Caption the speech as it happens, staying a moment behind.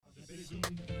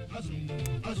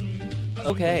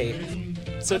Okay,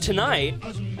 so tonight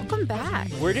Welcome back.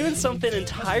 we're doing something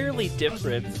entirely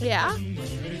different. Yeah.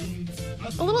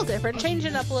 A little different. Change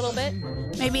it up a little bit.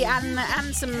 Maybe adding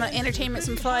some entertainment,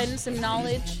 some fun, some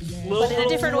knowledge. But in a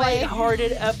different way.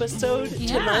 lighthearted episode.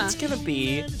 Yeah. Tonight's gonna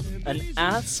be an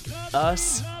Ask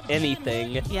Us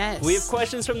Anything. Yes. We have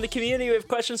questions from the community. We have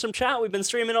questions from chat. We've been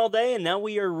streaming all day, and now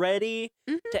we are ready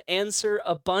to answer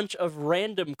a bunch of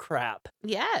random crap.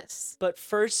 Yes. But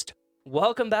first,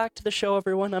 welcome back to the show,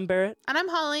 everyone. I'm Barrett. And I'm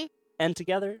Holly. And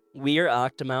together, we are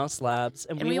Octomouse Labs,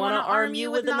 and we want wanna to arm you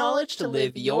with the knowledge to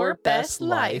live your best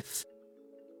life.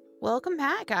 Welcome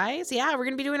back, guys. Yeah, we're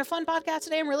going to be doing a fun podcast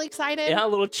today. I'm really excited. Yeah, a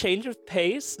little change of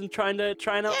pace and trying out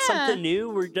something new.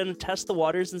 We're gonna test the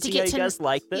waters and To see get how you to guys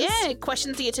like this. Yeah,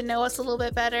 questions to get to know us a little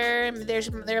bit better.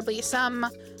 There'll be some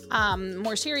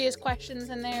more serious questions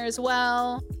in there as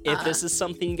well. If this is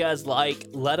something you guys like,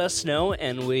 let us know,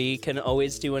 and we can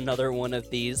always do another one of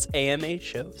these AMA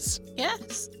shows.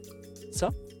 Yes.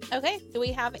 So, Okay. Do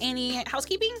we have any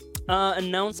housekeeping?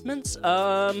 announcements.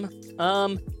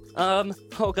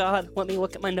 Oh God, let me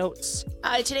look at my notes.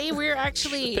 Today we're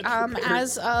actually Should've been prepared.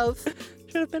 as of.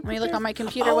 Should have been. Let me look on my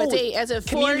computer. Oh, What date? As of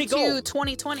community goal.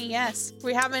 4/2/2020. Yes,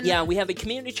 we haven't. Yeah, we have a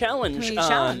community challenge. Community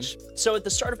challenge. So at the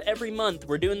start of every month,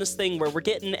 we're doing this thing where we're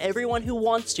getting everyone who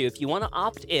wants to. If you want to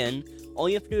opt in, all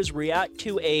you have to do is react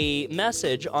to a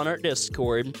message on our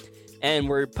Discord, and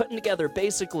we're putting together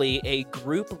basically a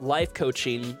group life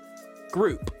coaching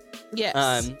group.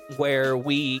 Yes. Where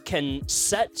we can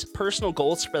set personal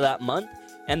goals for that month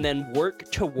and then work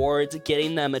towards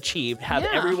getting them achieved. Have Yeah.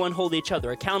 everyone hold each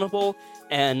other accountable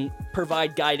and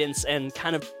provide guidance and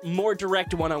kind of more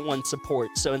direct one-on-one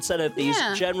support. So instead of these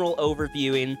Yeah. general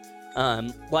overviewing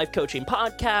life coaching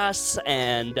podcasts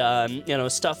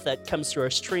and stuff that comes through our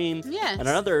stream Yes. and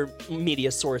on other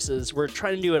media sources, we're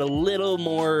trying to do it a little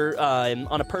more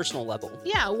on a personal level.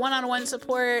 Yeah, one-on-one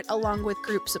support along with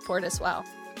group support as well.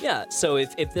 Yeah, so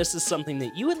if this is something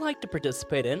that you would like to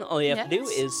participate in, all you have to do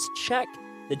Yes. is check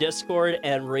the Discord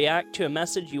and react to a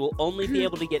message. You will only be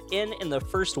able to get in the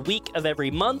first week of every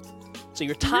month, so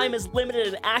your time is limited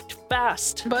and act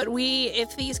fast. But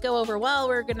if these go over well,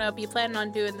 we're gonna be planning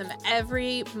on doing them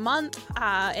every month,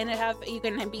 and you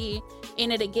can be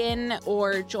in it again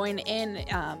or join in.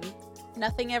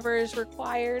 Nothing ever is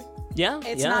required. Yeah,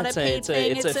 It's yeah, not a paid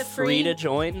thing, It's it's a a free free- to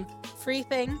join. Free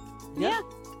thing. Yeah. Yeah.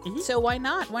 Mhm. So why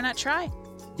not? Why not try?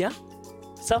 Yeah.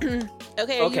 So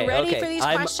Okay, are you ready okay. for these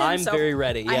I'm questions? very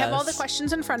ready. I have all the yes.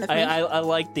 questions in front of me. I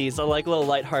like these. I like little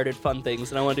lighthearted fun things,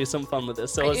 and I want to do some fun with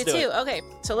this. So I let's do do too. it. Okay,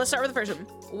 so let's start with the first one.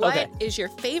 What is Okay. your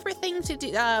favorite thing to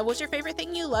do? What's your favorite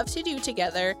thing you love to do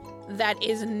together that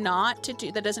is not to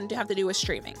do? That doesn't have to do with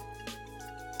streaming.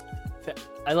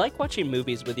 I like watching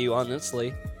movies with you,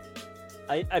 honestly.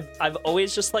 I've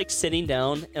always just liked sitting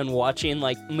down and watching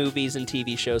like movies and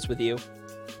TV shows with you.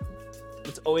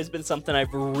 It's always been something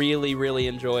I've really, really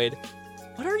enjoyed.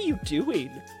 What are you doing?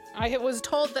 I was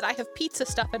told that I have pizza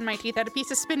stuff in my teeth. I had a piece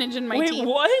of spinach in my Wait, teeth.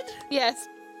 what? Yes.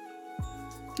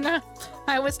 No,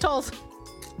 I was told.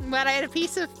 But I had a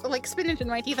piece of spinach in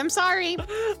my teeth. I'm sorry.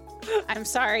 I'm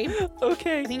sorry.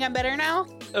 Okay. I think I'm better now.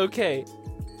 Okay.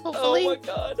 Hopefully. Oh my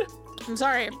god. I'm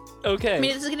sorry. Okay. I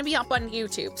mean, this is gonna be up on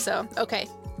YouTube, so okay.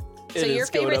 It So your is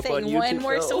going favorite up on thing, one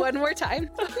YouTube, more time.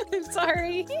 I'm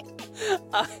sorry.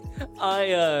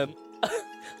 I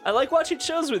like watching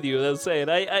shows with you. I was saying,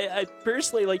 I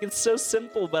personally like it's so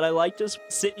simple, but I like just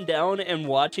sitting down and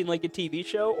watching like a TV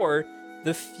show, or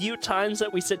the few times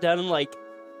that we sit down and like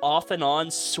off and on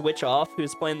switch off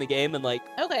who's playing the game and like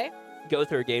Okay. go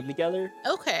through a game together.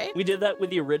 Okay. We did that with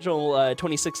the original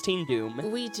 2016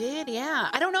 Doom. We did, yeah.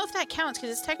 I don't know if that counts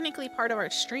because it's technically part of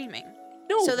our streaming.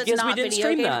 No, So that's because not we didn't video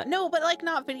stream game. that. No, but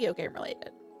not video game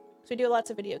related. So we do lots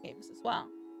of video games as well.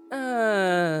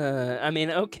 I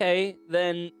mean, okay,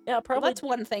 then yeah, Well, probably. that's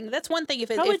one thing. That's one thing if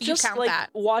Probably you just count like that.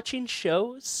 watching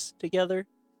shows together.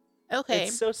 Okay.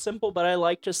 It's so simple, but I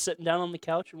like just sitting down on the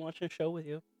couch and watching a show with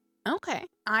you. Okay.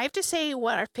 I have to say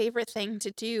what our favorite thing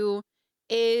to do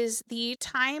is the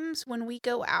times when we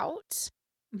go out,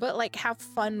 but have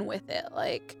fun with it.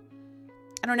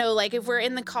 I don't know, if we're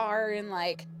in the car and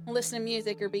listen to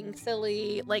music or being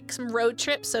silly, some road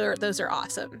trips, those are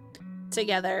awesome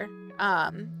together.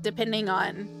 Depending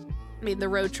on, the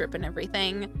road trip and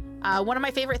everything. One of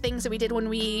my favorite things that we did when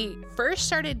we first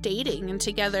started dating and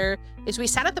together is we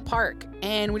sat at the park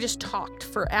and we just talked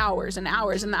for hours and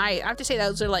hours. And I have to say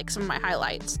those are some of my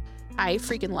highlights. I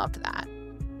freaking loved that.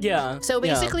 Yeah. So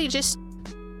basically just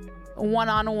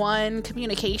one-on-one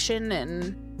communication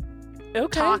and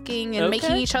talking and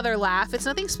making each other laugh. It's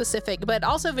nothing specific, but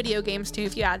also video games too,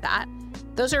 if you add that.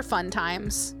 Those are fun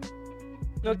times.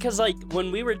 No, because like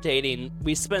when we were dating,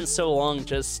 we spent so long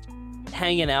just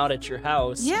hanging out at your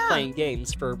house, Yeah. playing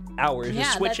games for hours, Yeah,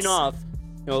 just switching that's- off.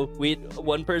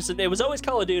 One person, it was always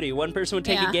Call of Duty. One person would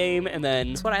take Yeah. a game, and then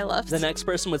That's what I loved. the next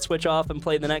person would switch off and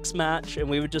play the next match, and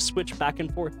we would just switch back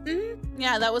and forth.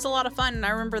 Yeah, that was a lot of fun. I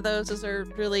remember those. Those are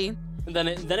really, And then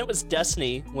it was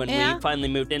Destiny when Yeah. we finally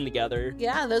moved in together.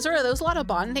 yeah, those was a lot of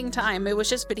bonding time. It was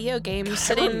just video games,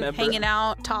 sitting, remember- hanging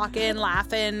out, talking,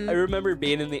 laughing. I remember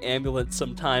being in the ambulance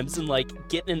sometimes and like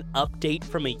getting an update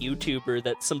from a YouTuber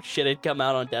that some shit had come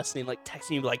out on Destiny, and like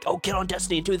texting you like, "Oh, get on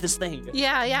Destiny and do this thing."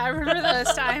 Yeah, I remember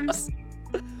those times.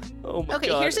 Oh my Okay,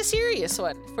 god. here's a serious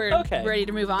one. If we're Okay. ready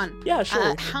to move on. Yeah,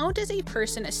 sure. How does a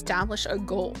person establish a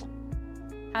goal?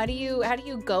 How do you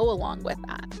go along with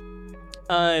that?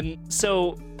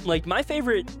 So like my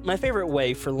favorite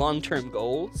way for long-term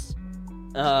goals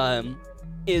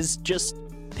is just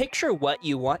picture what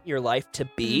you want your life to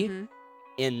be Mhm.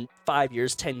 in 5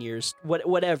 years, 10 years,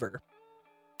 whatever.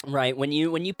 Right? When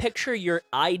you picture your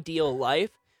ideal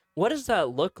life, what does that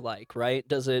look like, right?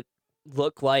 Does it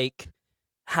look like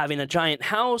having a giant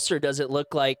house, or does it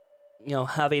look like,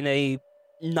 having a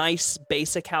nice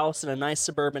basic house in a nice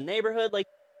suburban neighborhood? Like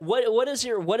what does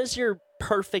your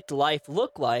perfect life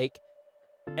look like?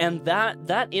 And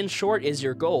that in short is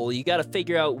your goal. You got to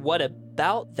figure out what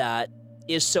about that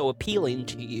is so appealing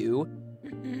to you,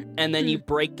 and then you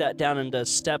break that down into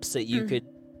steps that you could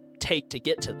take to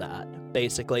get to that.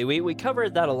 Basically, we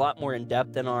covered that a lot more in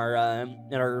depth in our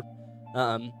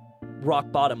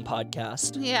Rock Bottom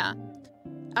podcast. Yeah.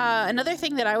 Another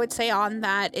thing that I would say on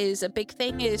that is a big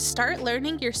thing is start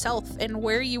learning yourself and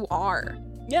where you are.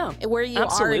 Yeah, Where you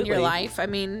are in your Absolutely. life. I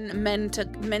mean,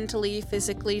 mentally,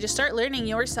 physically, just start learning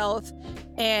yourself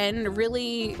and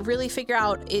really, really figure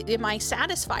out, am I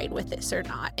satisfied with this or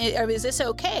not? Is this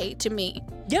okay to me?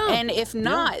 yeah, And if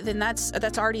not, then that's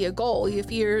already a goal.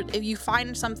 If you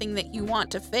find something that you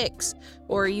want to fix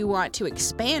or you want to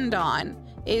expand on,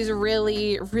 is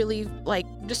really, really like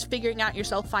just figuring out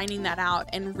yourself, finding that out,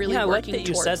 and really yeah. I like working that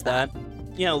you towards said that.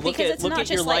 Look because at it's look not at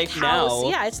just your like life house. now.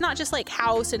 Yeah, it's not just like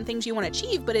house and things you want to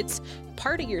achieve, but it's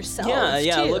part of yourself.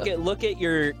 Yeah. Too. Look at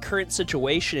your current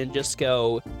situation and just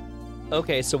go,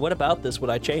 okay, so what about this would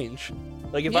I change?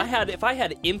 Like if Yeah. I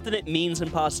had infinite means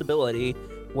and possibility,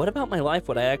 what about my life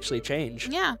would I actually change?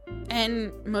 Yeah,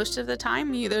 and most of the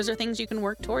time, those are things you can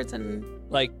work towards, and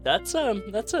Like that's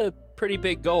a pretty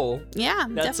big goal. yeah,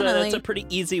 That's definitely. a pretty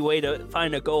easy way to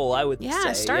find a goal, I would Yeah,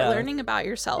 say. start yeah. learning about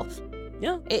yourself.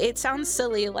 Yeah. It sounds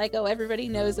silly, like, oh, everybody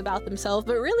knows about themselves,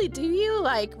 but really, do you?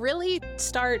 Like, really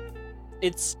start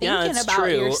It's thinking it's about true,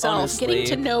 yourself, honestly. getting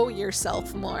to know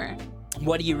yourself more.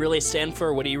 What do you really stand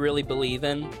for? What do you really believe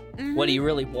in? Mhm. What do you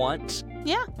really want?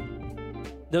 Yeah.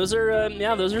 Those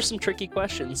are some tricky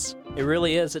questions. It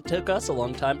really is. It took us a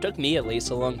long time. Took me at least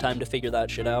a long time to figure that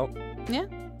shit out. Yeah.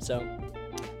 So,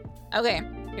 Okay,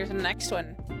 here's the next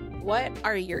one. What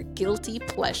are your guilty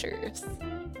pleasures?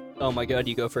 oh my god,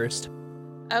 you go first.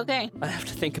 Okay. I have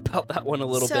to think about that one a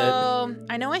little bit. So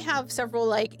I know I have several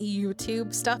like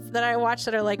YouTube stuff that I watch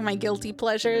that are like my guilty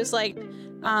pleasures. Like,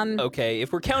 Okay,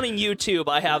 if we're counting YouTube,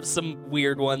 I have some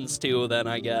weird ones too, then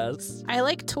I guess. I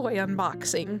like toy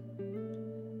unboxing.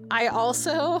 I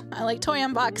like toy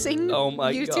unboxing. Oh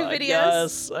my YouTube god. videos.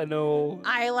 Yes, I know.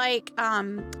 I like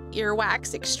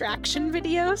earwax extraction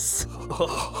videos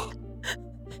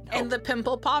and the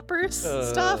pimple poppers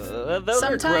stuff. Those are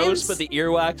gross, Sometimes- but the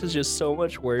earwax is just so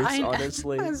much worse, I-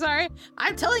 honestly. I'm sorry.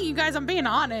 I'm telling you guys, I'm being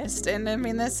honest. And I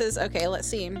mean, this is okay. Let's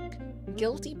see.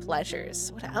 Guilty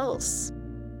pleasures. What else?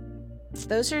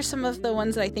 Those are some of the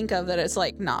ones that I think of that it's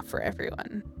like not for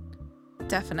everyone.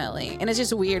 Definitely. And it's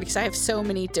just weird because I have so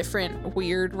many different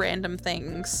weird random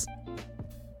things.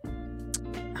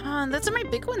 Those are my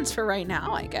big ones for right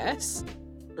now, I guess.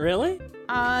 Really?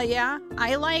 Yeah.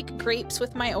 I like grapes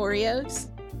with my Oreos.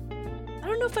 I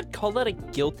don't know if I'd call that a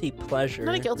guilty pleasure.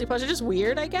 Not a guilty pleasure, just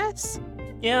weird, I guess.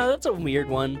 Yeah, that's a weird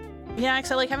one. Yeah,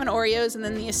 because I like having Oreos, and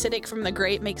then the acidic from the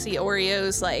grape makes the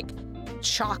Oreos like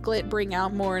chocolate bring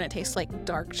out more, and it tastes like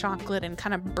dark chocolate and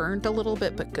kind of burnt a little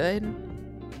bit, but good.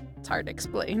 It's hard to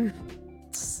explain.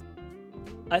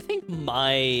 I think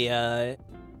my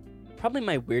probably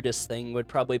my weirdest thing would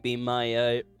probably be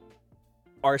my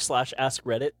r/ask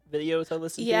Reddit videos I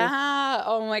listen to. Yeah.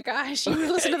 Oh my gosh, you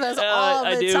listen to those Yeah, all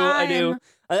the time. I do.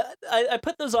 I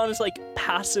put those on as like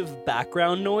passive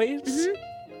background noise. Mhm.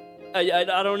 I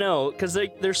don't know, because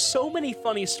there's so many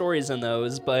funny stories in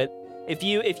those. But if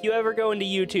you ever go into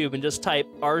YouTube and just type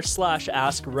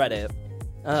r/ask Reddit,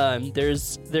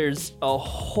 there's a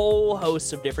whole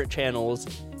host of different channels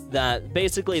that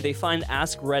basically they find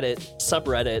Ask Reddit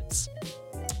subreddits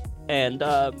and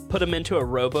put them into a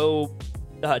robo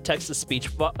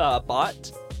text-to-speech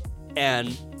bot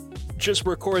and just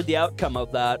record the outcome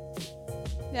of that.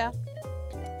 Yeah.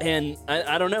 And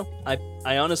I don't know.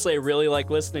 I honestly really like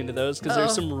listening to those because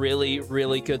there's some really,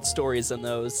 really good stories in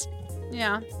those.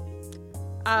 Yeah.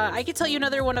 I could tell you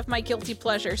another one of my guilty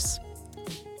pleasures.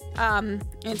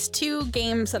 It's 2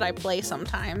 games that I play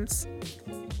sometimes.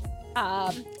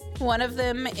 One of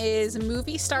them is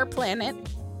Movie Star Planet.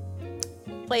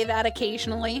 Play that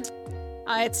occasionally.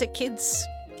 It's a kids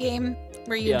game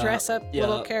where you dress up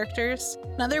little characters.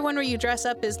 Another one where you dress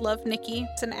up is Love Nikki.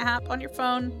 It's an app on your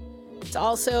phone. It's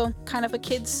also kind of a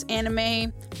kids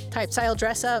anime type style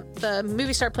dress up. The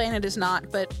Movie Star Planet is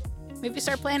not, but Movie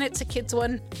Star Planet's a kids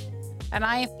one. And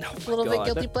I a little bit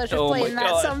guilty pleasure playing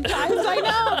that sometimes.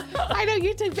 I know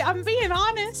you two. I'm being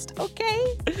honest,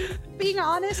 okay? Being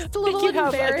honest, it's a little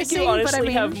embarrassing. I think you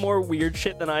honestly have more weird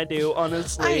shit than I do.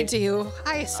 Honestly, I do.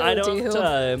 I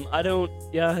do.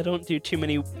 I don't do too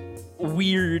many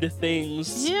weird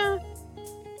things. Yeah.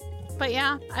 But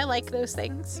yeah, I like those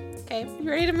things. Okay, you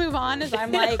ready to move on? As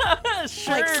I'm like,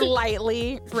 sure. like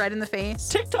slightly red in the face.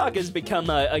 TikTok has become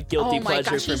a guilty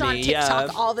pleasure for me. He's on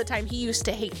TikTok all the time. He used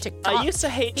to hate TikTok. I used to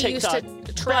hate TikTok. He used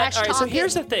to trash talk. All right, so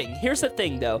here's the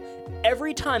thing though.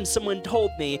 Every time someone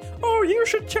told me, "Oh, you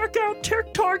should check out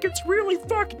TikTok. It's really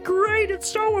fucking great.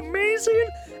 It's so amazing."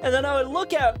 And then I would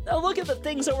look at the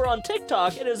things that were on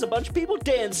TikTok, and it was a bunch of people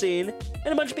dancing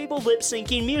and a bunch of people lip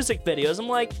syncing music videos. I'm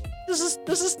like, this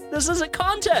isn't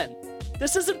content.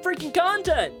 This isn't freaking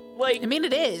content. Like, I mean,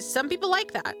 it is. Some people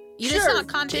like that. Sure, It's not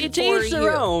content to for each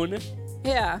their own.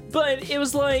 Yeah. But it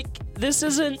was like, this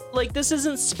isn't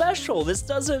special. This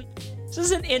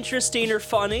isn't interesting or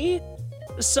funny.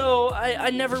 So I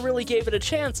never really gave it a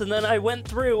chance, and then I went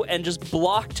through and just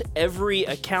blocked every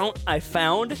account I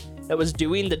found that was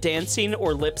doing the dancing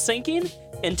or lip syncing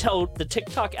until the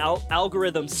TikTok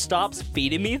algorithm stops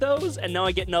feeding me those, and now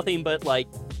I get nothing but like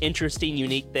interesting,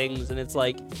 unique things, and it's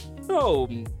like, oh,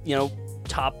 you know,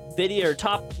 top video or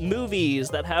top movies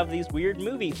that have these weird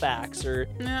movie facts, or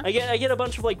I get a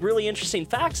bunch of like really interesting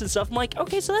facts and stuff. I'm like,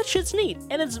 okay, so that shit's neat,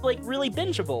 and it's like really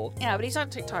bingeable. Yeah, but he's on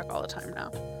TikTok all the time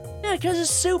now. Yeah, because it's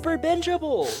super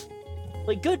bingeable.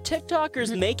 Like, good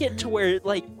TikTokers make it to where,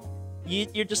 like,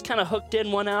 you're just kind of hooked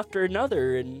in one after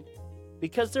another, and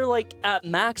because they're, like, at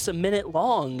max a minute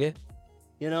long,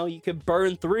 you know, you could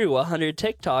burn through 100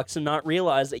 TikToks and not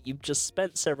realize that you've just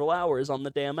spent several hours on the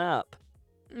damn app.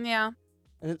 Yeah.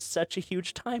 And it's such a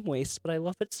huge time waste, but I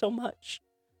love it so much.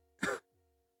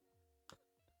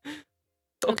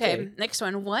 Okay, next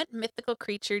one. What mythical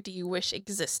creature do you wish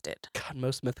existed? God,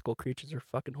 most mythical creatures are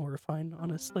fucking horrifying,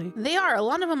 honestly. They are. A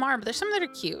lot of them are, but there's some that are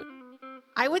cute.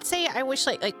 I would say I wish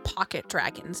like pocket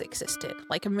dragons existed,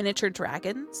 like miniature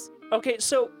dragons. Okay,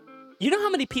 so you know how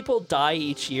many people die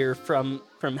each year from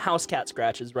house cat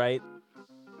scratches, right?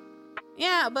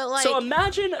 Yeah, but like... So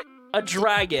imagine a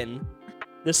dragon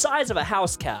the size of a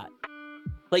house cat.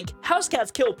 Like, house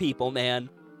cats kill people, man.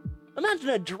 Imagine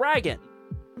a dragon.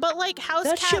 But like house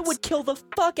cats... That shit would kill the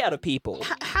fuck out of people.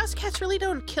 House cats really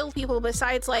don't kill people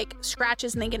besides like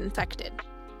scratches and they get infected.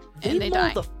 They and they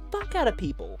die. the fuck out of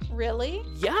people. Really?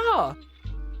 Yeah.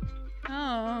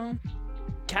 Oh.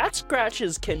 Cat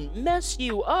scratches can mess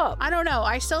you up. I don't know.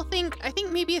 I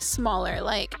think maybe a smaller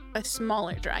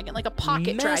dragon, like a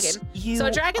pocket dragon. So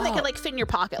a dragon that could like fit in your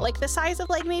pocket, like the size of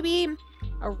like maybe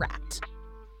a rat.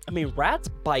 I mean, rats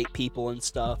bite people and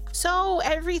stuff. So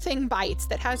everything bites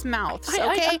that has mouths, okay?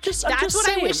 I'm That's just what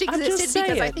saying. I wish existed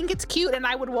because I saying. think it's cute and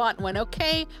I would want one,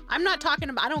 okay? I'm not talking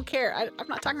about, I don't care. I'm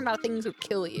not talking about things that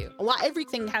kill you.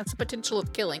 Everything has the potential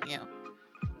of killing you.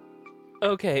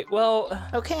 Okay, well...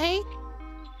 Okay?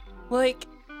 Like,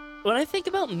 when I think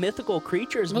about mythical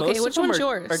creatures, most of them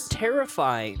are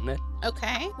terrifying.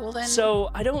 Okay, well then...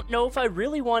 So, I don't know if I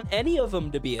really want any of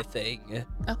them to be a thing.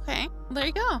 Okay, well, there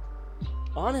you go.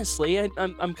 Honestly,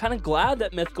 I'm kind of glad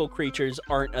that mythical creatures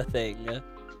aren't a thing.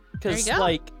 Because,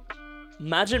 like,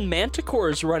 imagine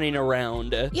manticores running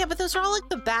around. Yeah, but those are all, like,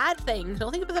 the bad things.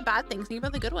 Don't think about the bad things. Think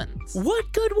about the good ones.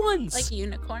 What good ones? Like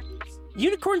unicorns.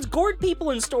 Unicorns gourd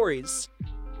people in stories.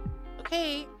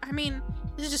 Okay, I mean...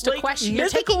 This is just a question. You're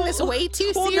taking this way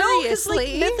too seriously. No, 'cause, like,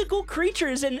 mythical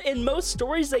creatures in most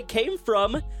stories they came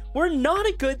from were not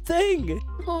a good thing.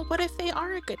 Well, what if they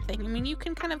are a good thing? I mean, you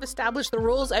can kind of establish the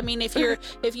rules. I mean, if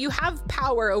you have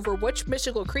power over which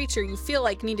mythical creature you feel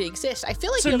like need to exist, I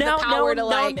feel like you have the power to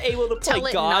like. Now I'm able to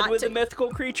play God with a mythical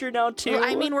creature now too. Well,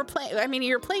 I mean,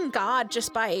 you're playing God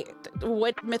just by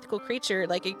what mythical creature,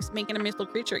 like making a mythical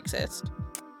creature exist.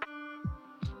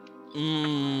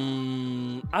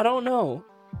 I don't know.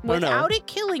 don't know. Without it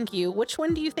killing you, which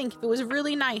one do you think? If it was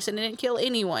really nice and didn't kill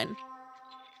anyone.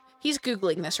 He's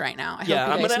Googling this right now. I Yeah,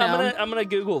 hope you guys know. I'm gonna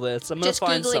Google this. I'm gonna Just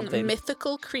find Googling something.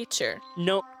 mythical creature.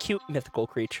 No, cute mythical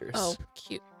creatures. Oh,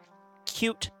 cute.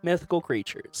 Cute mythical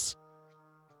creatures.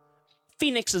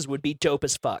 Phoenixes would be dope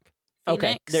as fuck. Okay,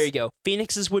 Phoenix? there you go.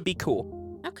 Phoenixes would be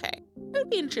cool. Okay. It would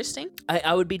be interesting.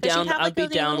 I would be 'Cause you'd down. have, I'd like, be a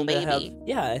down little to have. baby.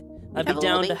 Yeah, I'd have be a little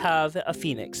down to baby. have a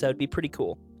phoenix. That would be pretty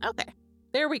cool. Okay.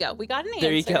 There we go. We got an answer.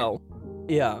 There you go.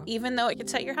 Yeah. Even though it could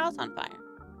set your house on fire.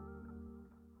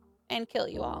 And kill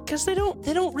you all. Because they don't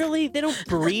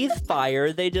breathe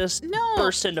fire. They just No.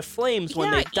 burst into flames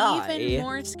when they die. Even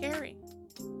more scary.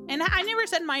 And I never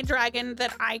said my dragon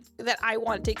that I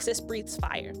want to exist breathes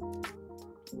fire.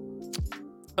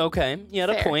 Okay, you had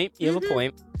a Fair. point. You have a Mhm.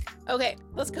 point. Okay,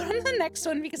 let's go on to the next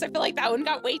one because I feel like that one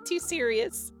got way too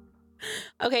serious.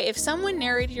 Okay, if someone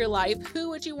narrated your life, who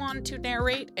would you want to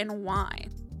narrate and why?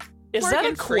 Is that a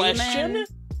Morgan question? Freeman.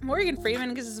 Morgan Freeman,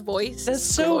 because his voice That's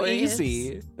is so glorious.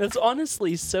 easy. That's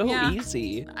honestly so Yeah.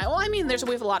 easy. I mean, we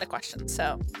have a lot of questions,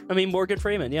 so I mean, Morgan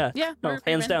Freeman, yeah. yeah. No, Morgan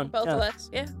hands Freeman, down, both yeah. of us,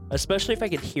 yeah. Especially if I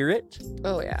could hear it.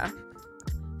 Oh yeah.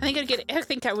 I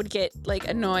think I would get like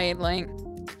annoyed, like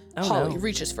Oh, Holly no.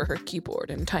 reaches for her keyboard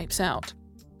and types out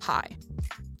 "Hi,"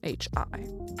 H-I.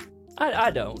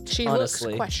 I don't. She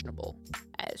honestly. looks questionable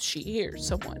as she hears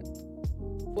someone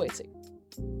voicing.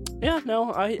 Yeah,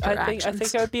 no, I think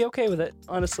actions. I would be okay with it,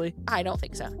 honestly. I don't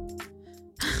think so.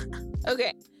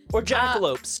 Okay. Or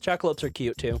jackalopes. Jackalopes are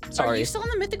cute too. Are Sorry. you still on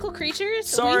the mythical creatures?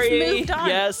 Sorry. We've moved on.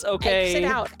 Yes. Okay. Exit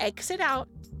out. Exit out.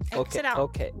 Exit Okay. out.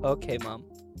 Okay. Okay, Mom.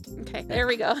 Okay. There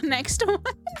we go. Next one.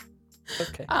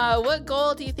 Okay. What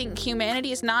goal do you think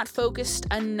humanity is not focused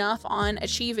enough on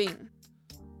achieving?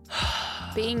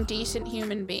 Being decent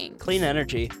human beings. Clean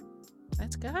energy.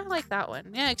 That's good. I like that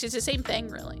one. Yeah, 'cause it's the same thing,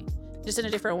 really, just in a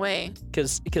different way.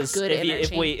 Because Good if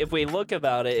energy. we look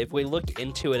about it, if we look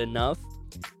into it enough,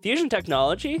 fusion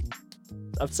technology.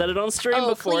 I've said it on stream Oh,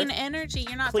 before. clean energy.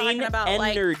 You're not Clean talking about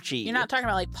energy. you're not talking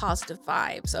about like positive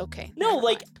vibes. Okay. No, never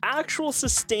like mind. actual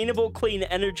sustainable clean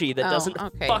energy that Oh, doesn't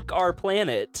okay. fuck our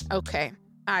planet. Okay.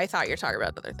 I thought you were talking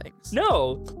about other things.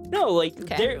 No, like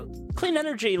Okay. clean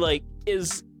energy like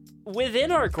is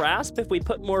within our grasp if we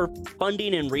put more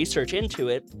funding and research into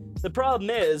it. The problem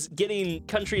is getting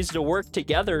countries to work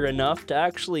together enough to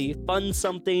actually fund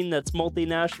something that's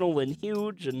multinational and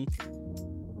huge and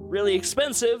really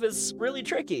expensive is really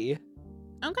tricky.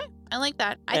 Okay. I like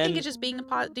that. I think And- it's just being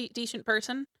a decent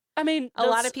person. I mean, A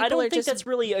lot of I people don't are think just- that's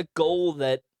really a goal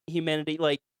that humanity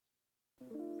like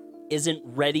isn't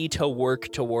ready to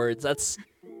work towards. It's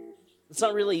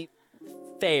not really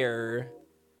fair.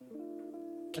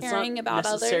 Caring it's not about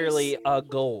necessarily a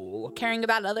goal. Caring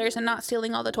about others and not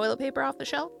stealing all the toilet paper off the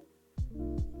shelf.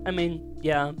 I mean,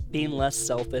 yeah, being less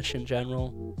selfish in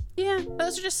general. Yeah,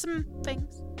 those are just some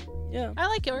things. Yeah. I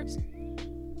like yours.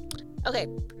 Okay,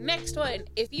 next one.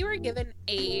 If you were given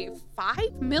a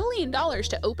 $5 million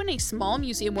to open a small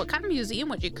museum, what kind of museum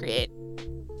would you create?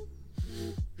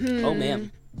 Oh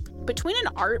man. Between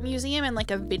an art museum and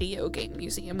like a video game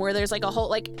museum where there's like a whole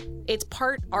like it's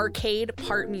part arcade,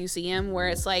 part museum where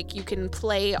it's like you can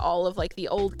play all of like the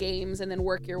old games and then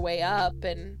work your way up,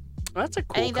 and That's a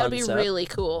cool I think that would be concept. really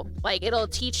cool. Like it'll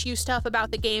teach you stuff about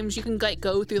the games. You can like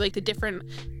go through like the different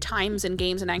times in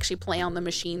games and actually play on the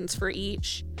machines for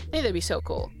each. I think that'd be so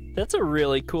cool. That's a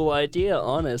really cool idea,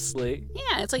 honestly.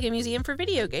 Yeah, it's like a museum for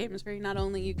video games where not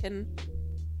only you can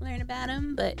learn about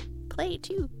them but play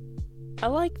too. I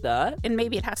like that. And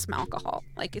maybe it has some alcohol.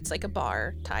 Like it's like a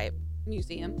bar type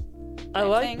museum. I type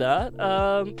like thing. that.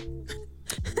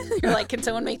 You're like, can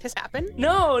someone make this happen?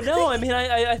 No, I mean,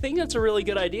 I think that's a really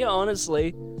good idea,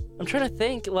 honestly. I'm trying to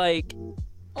think, like...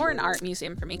 Or an art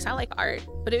museum for me, because I like art.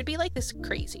 But it would be like this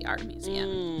crazy art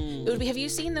museum. It would be. Have you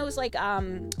seen those like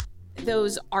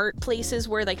those art places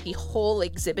where like the whole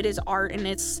exhibit is art, and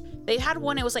they had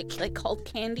one. It was like called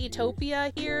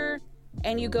Candytopia here,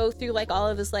 and you go through like all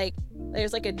of this like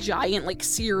there's like a giant like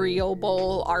cereal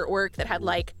bowl artwork that had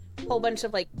like a whole bunch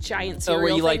of like giant cereal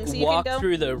where you like things walk can go.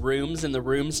 through the rooms, and the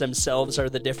rooms themselves are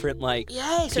the different like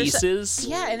Yes, there's pieces.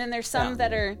 yeah, and then there's some Yeah.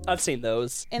 that are. I've seen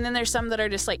those. And then there's some that are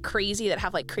just like crazy that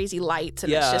have like crazy lights,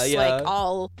 and Yeah, it's just yeah. like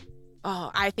all.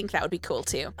 Oh, I think that would be cool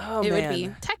too. Oh, it man. would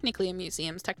be technically a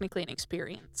museum, it's technically an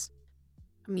experience,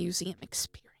 a museum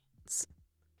experience.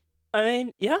 I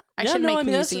mean, yeah. I yeah, should no, make I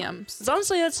mean, museums. That's,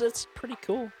 honestly, that's pretty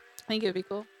cool. I think it would be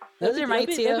cool. Those are my that'd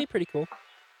be, two. That'd be pretty cool.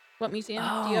 What museum?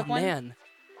 Oh, Do you have one? man.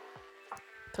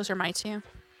 Those are my two.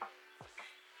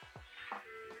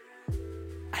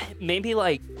 Maybe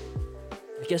like,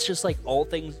 I guess just like all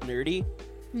things nerdy.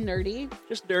 Nerdy.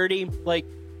 Just nerdy. Like,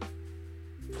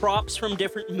 props from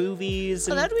different movies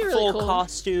and that'd be really full cool.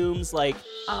 costumes, like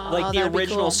the that'd be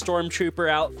original cool. stormtrooper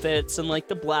outfits and like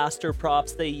the blaster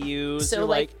props they use, So, or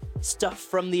like- stuff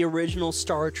from the original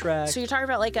Star Trek. So you're talking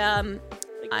about like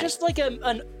Just like a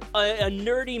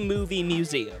nerdy movie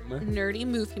museum. nerdy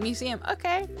movie museum.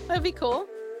 Okay, that'd be cool.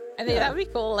 I think Yeah. that'd be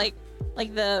cool. Like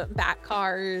the Bat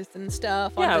cars and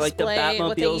stuff. Yeah, on like the display,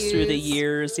 what they Batmobiles through the use.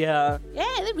 years. Yeah, Yeah,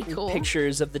 that'd be cool.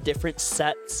 pictures of the different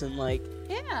sets and like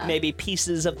Yeah. maybe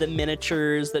pieces of the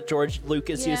miniatures that George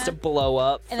Lucas used Yeah. to blow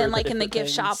up. And for then like in the different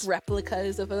gift shop, things.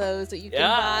 replicas of those that you can Yeah,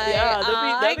 buy.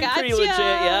 yeah, that'd be pretty legit.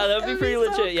 Yeah, that'd be pretty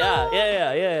legit. So Yeah, cool.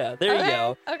 yeah. There you Okay,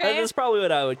 go. okay. That's probably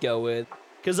what I would go with.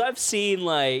 Because I've seen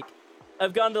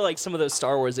I've gone to like some of those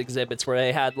Star Wars exhibits where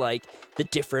they had like the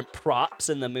different props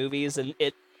in the movies, and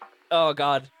it, oh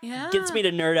god, Yeah. gets me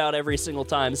to nerd out every single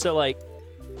time. So like,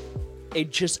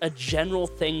 just a general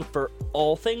thing for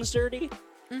all things nerdy,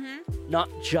 not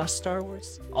just Star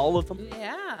Wars, all of them.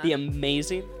 Yeah. Be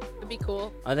amazing. It'd be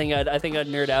cool. I think I'd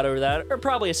nerd out over that, or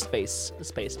probably a space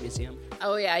museum.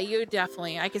 Oh yeah, you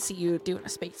definitely. I could see you doing a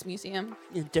space museum.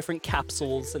 Different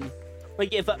capsules, and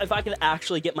like if I could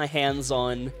actually get my hands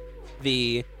on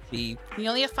the You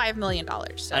only have $5 million.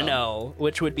 So. I know,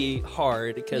 which would be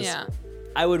hard because Yeah.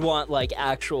 I would want like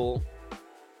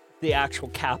the actual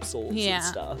capsules Yeah. and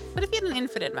stuff. But if you had an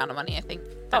infinite amount of money, I think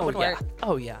that would yeah. work.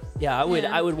 Oh yeah.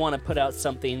 I would want to put out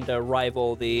something to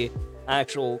rival the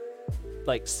actual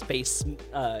like space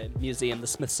museum, the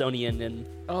Smithsonian, and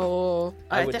Oh,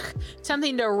 I would-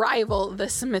 something to rival the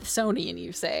Smithsonian,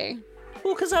 you say?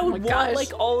 well, because I would my want gosh.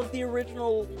 like all of the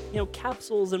original,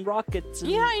 capsules and rockets. And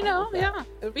Yeah, I know. all of that. Yeah,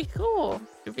 it would be cool.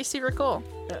 It'd be super cool.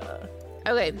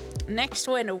 Okay, next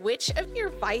one. Which of your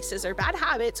vices or bad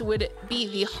habits would be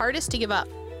the hardest to give up?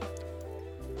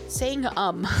 Saying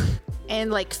and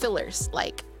like fillers,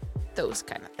 like those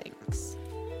kind of things.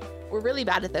 We're really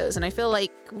bad at those, and I feel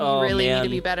like we Oh, really need to man.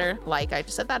 be better. Like I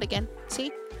just said that again.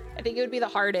 See, I think it would be the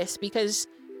hardest because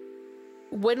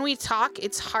when we talk,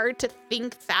 it's hard to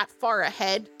think that far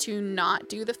ahead to not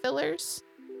do the fillers.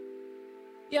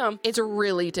 Yeah, It's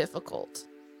really difficult.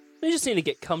 we just need to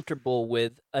get comfortable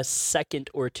with a second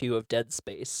or two of dead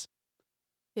space.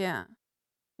 Yeah,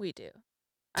 we do.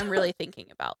 I'm really thinking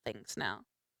about things now,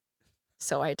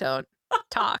 so I don't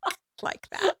talk like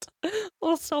that. A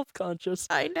little self-conscious.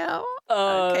 I know.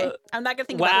 Okay, I'm not gonna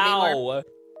think about it anymore. Wow.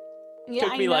 Yeah,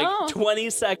 Took me I know. like 20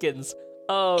 seconds.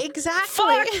 Exactly.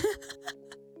 fuck.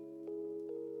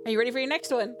 Are you ready for your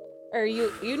next one? Or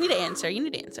you need to answer. You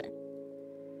need to answer.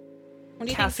 What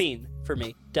do you Caffeine for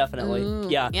me, definitely. Ooh,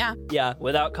 Yeah. Yeah. Yeah,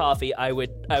 without coffee, I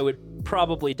would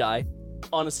probably die.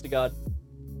 Honest to God,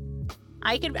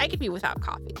 I could be without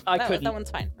coffee. I That couldn't. one's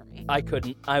fine for me. I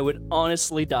couldn't. I would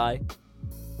honestly die.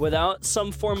 Without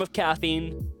some form of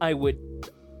caffeine, I would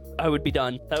be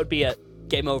done. That would be it.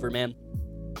 Game over, man.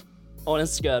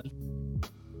 Honest to God.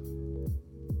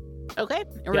 Okay,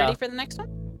 Yeah. ready for the next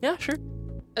one? Yeah, sure.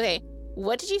 Okay.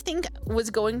 What did you think was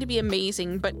going to be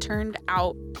amazing but turned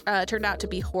out to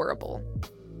be horrible?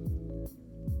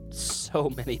 So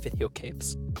many video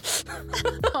games.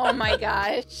 Oh my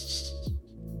gosh.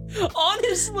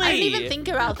 Honestly. I didn't even think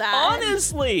about that.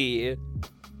 Honestly.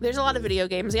 There's a lot of video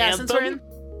games. Yeah, since we're Anthem?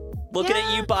 Looking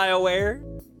at you, BioWare.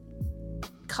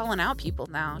 calling out people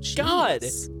now. Jeez. God,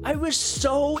 I was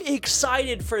so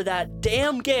excited for that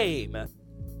damn game.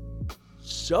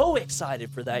 So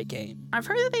excited for that game. I've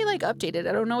heard that they like updated.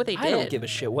 I don't know what they did. I don't give a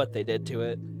shit what they did to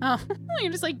it. Oh,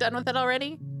 you're just like done with it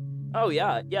already? Oh,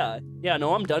 yeah.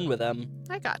 No, I'm done with them.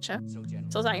 I gotcha.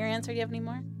 So is that your answer? Do you have any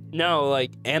more? No,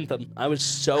 like, Anthem. I was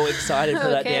so excited for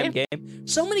that Okay. damn game.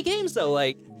 So many games, though.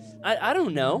 Like, I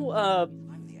don't know.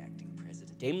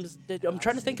 Games. I'm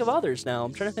trying to think of others now.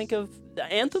 I'm trying to think of.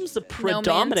 Anthem's the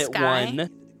predominant Sky. one.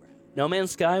 No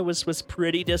Man's Sky was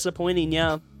pretty disappointing.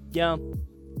 Yeah. They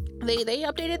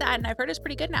updated that, and I've heard it's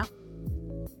pretty good now.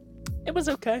 It was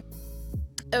okay.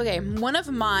 Okay, one of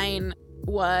mine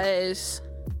was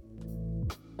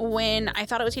when I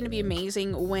thought it was going to be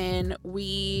amazing when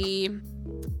we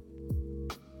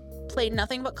played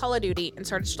nothing but Call of Duty and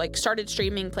started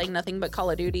streaming playing nothing but Call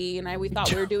of Duty, and we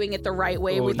thought we were doing it the right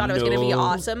way. Oh, We thought it was going to be no.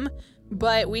 awesome,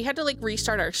 but we had to like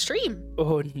restart our stream,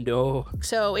 Oh, no.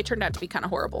 so it turned out to be kind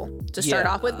of horrible to start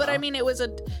off with. But I mean,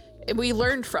 we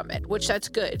learned from it, which that's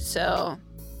good. So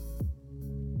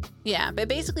yeah, but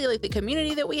basically like the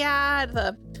community that we had,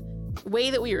 the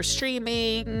way that we were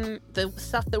streaming, the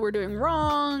stuff that we're doing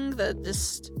wrong,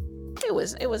 it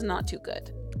was not too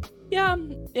good. Yeah.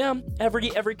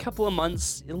 Every couple of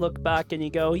months, you look back and you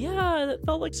go, yeah, that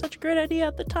felt like such a great idea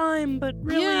at the time, but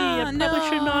really, Yeah, I probably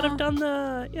should not no. have done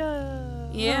that. Yeah.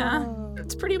 Yeah. Oh.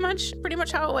 It's pretty much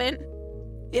how it went.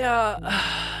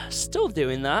 Yeah, still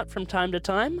doing that from time to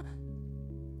time.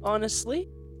 Honestly.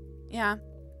 Yeah.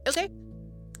 Okay.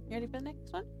 You ready for the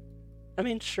next one? I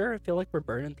mean, sure. I feel like we're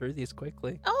burning through these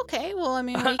quickly. Oh, okay. Well, I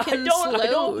mean, we can I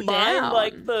don't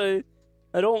mind down.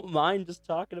 I don't mind just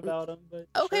talking about them. But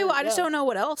Okay. sure, Well, I just yeah. don't know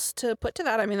what else to put to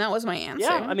that. I mean, that was my answer.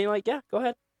 Yeah, I mean, like, yeah. Go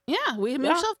ahead. Yeah, we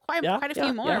Yeah, still have quite a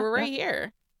few more. We're right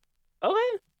here.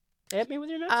 Okay. Hit me with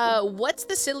your next one. What's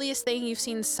the silliest thing you've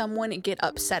seen someone get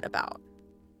upset about?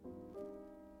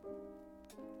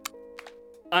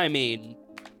 I mean,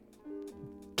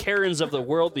 Karens of the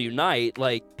world unite.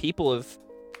 Like, people have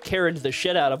Karened the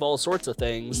shit out of all sorts of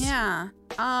things. Yeah.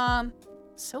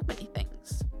 So many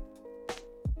things.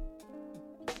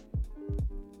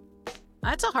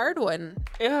 That's a hard one.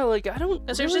 Yeah, like, I don't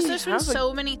Because really there's been have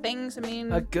so many things. I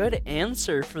mean, a good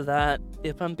answer for that,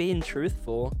 if I'm being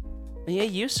truthful. I mean, I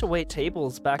used to wait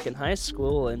tables back in high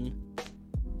school and,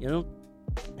 you know,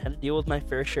 had to deal with my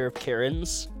fair share of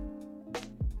Karens.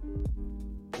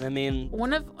 I mean,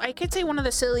 I could say one of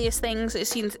the silliest things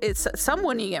it's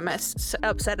someone you get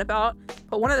upset about,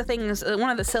 but one of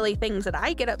the silly things that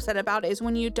I get upset about is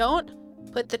when you don't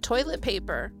put the toilet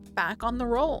paper back on the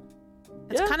roll.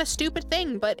 It's Yeah. a kind of stupid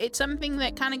thing, but it's something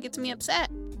that kind of gets me upset.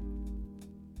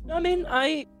 I mean,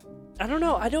 I don't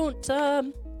know. I don't,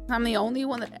 I'm the only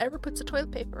one that ever puts the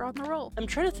toilet paper on the roll. I'm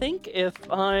trying to think if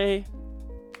I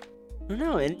don't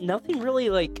know, and nothing really,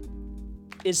 like,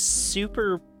 is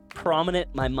super prominent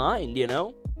in my mind, you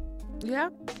know? Yeah.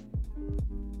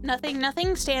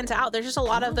 Nothing stands out. There's just a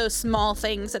lot of those small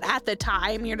things that at the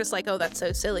time you're just like, oh, that's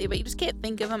so silly, but you just can't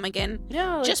think of them again.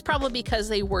 Yeah. Like, Just probably because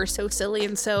they were so silly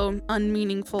and so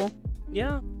unmeaningful.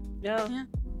 yeah. Yeah.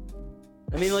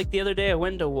 I mean, like, the other day I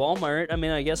went to Walmart. I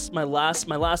mean, I guess my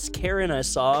last Karen I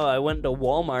saw, I went to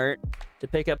Walmart to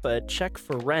pick up a check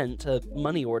for rent, a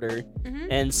money order, Mhm.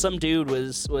 and some dude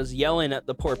was yelling at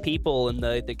the poor people in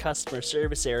the customer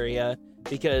service area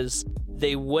because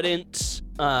they wouldn't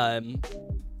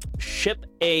ship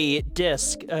a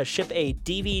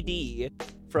DVD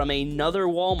from another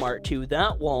Walmart to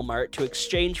that Walmart to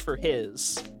exchange for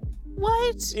his.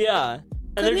 What? Yeah.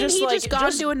 And Couldn't they're just he like, just gone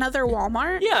to another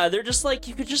Walmart? yeah, they're just like,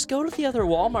 you could just go to the other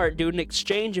Walmart and do an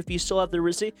exchange if you still have the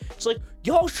receipt. It's like,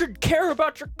 y'all should care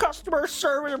about your customer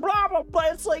service, blah, blah, blah.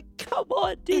 It's like, come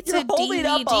on, dude, It's you're a holding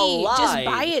up a DVD. line. Just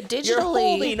buy it digitally. You're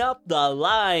holding up the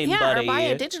line, Yeah, buddy. or buy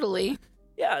it digitally.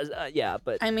 Yeah,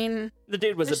 but I mean, the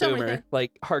dude was a there's so many boomer, things.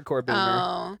 like hardcore boomer.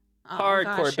 oh Hardcore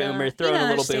gosh, yeah. boomer, You throwing don't a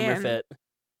little boomer understand. fit.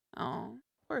 Oh,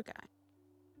 poor guy.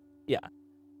 Yeah.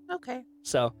 Okay.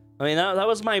 So, I mean, that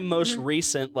was my most Mhm.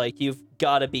 recent, like, you've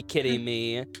got to be kidding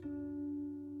me.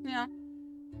 Yeah.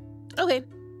 Okay.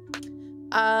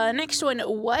 Next one.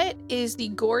 What is the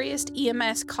goriest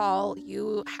EMS call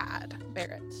you had,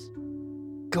 Barrett?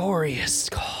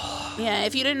 Goriest call. Yeah,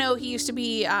 if you didn't know, he used to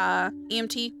be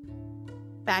EMT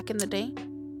back in the day,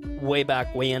 Way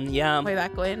back when, yeah. way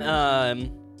back when.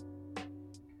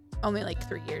 Only like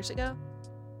 3 years ago.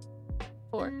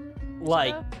 4.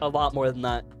 Like, ago? a lot more than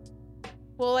that.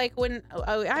 Well, like when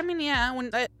I mean, yeah,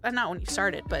 when not when you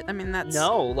started, but I mean that's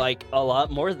No, like, a lot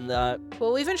more than that.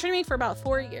 Well, we've been streaming for about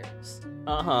 4 years,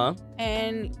 Uh-huh.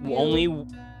 and you-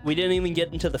 We didn't even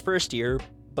get into the first year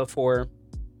before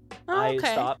Oh, I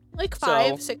okay, stopped. like So-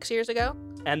 5-6 years ago.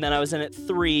 And then I was in it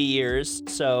 3 years,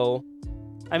 so...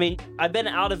 I mean, I've been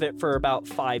out of it for about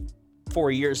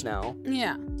 4 years now.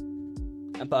 Yeah.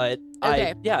 But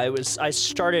Okay. I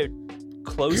started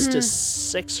close to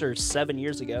 6 or 7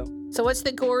 years ago. So what's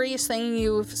the goriest thing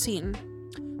you've seen?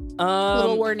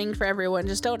 Little warning for everyone: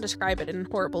 just don't describe it in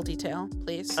horrible detail,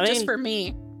 please. I Just mean- for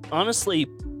me. Honestly,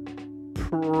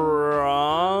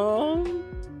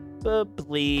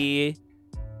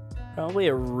 probably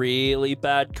a really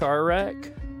bad car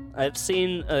wreck. I've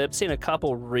seen a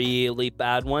couple really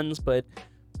bad ones, but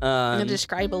I'm gonna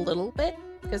describe a little bit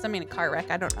because I mean a car wreck.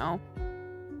 I don't know.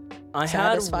 I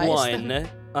had satisfies. one.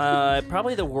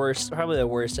 Probably the worst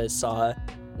I saw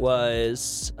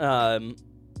was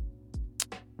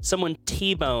someone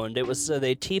T-boned. It was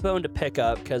they T-boned a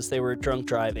pickup because they were drunk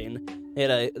driving. They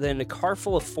had a car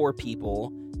full of 4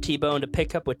 people. T-boned a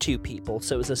pickup with 2 people,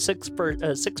 so it was a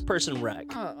 6-person wreck.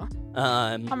 Oh,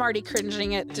 Um, I'm already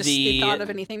cringing at just The- the thought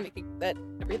of anything that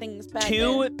everything's bad.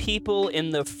 2 there. people in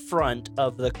the front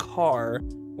of the car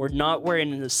were not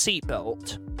wearing a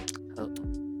seatbelt. Oh.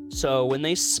 So when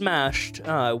they smashed,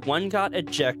 one got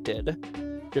ejected,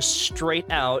 just straight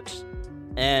out,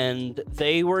 and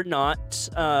they were not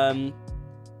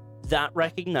that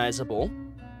recognizable.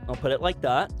 I'll put it like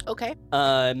that. Okay.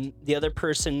 The other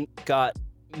person got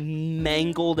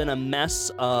mangled in a mess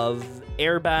of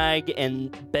airbag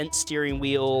and bent steering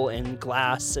wheel and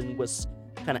glass, and was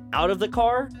kind of out of the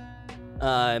car.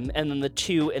 And then the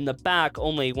two in the back,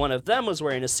 only one of them was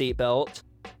wearing a seatbelt,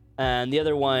 and the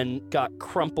other one got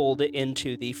crumpled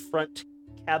into the front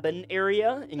cabin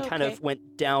area and kind of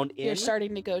went down in. You're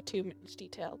starting to go too much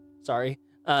detail. Sorry.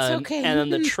 It's okay. And then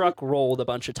the truck rolled a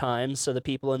bunch of times, so the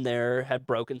people in there had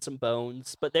broken some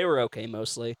bones, but they were okay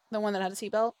mostly. The one that had a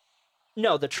seatbelt?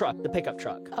 No, the pickup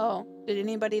truck. Oh, did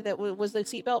anybody that was the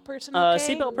seatbelt person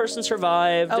okay? Seatbelt person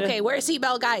survived. Okay, wear a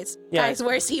seatbelt, guys. Yeah. Guys,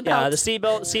 wear a seatbelt. Yeah, the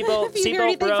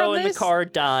seatbelt bro in the car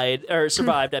died, or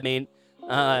survived, I mean.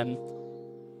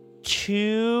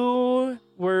 2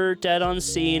 were dead on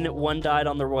scene, 1 died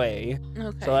on their way.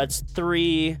 Okay. So that's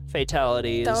 3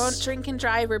 fatalities. Don't drink and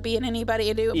drive or be in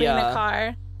anybody be in a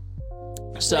car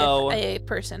so with a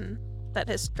person that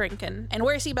is drinking. And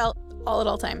wear a seatbelt at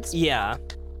all times. Yeah.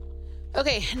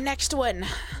 Okay, next one.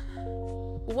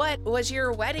 What was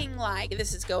your wedding like?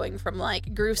 This is going from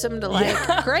like gruesome to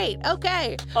like great.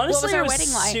 Okay. Honestly, what was our it was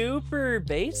wedding like? super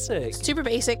basic. Super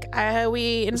basic.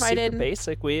 We invited super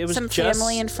basic. It was some just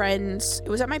family and friends. It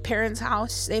was at my parents'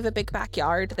 house. They have a big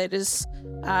backyard that is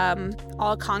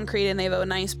all concrete, and they have a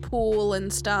nice pool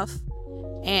and stuff.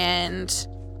 And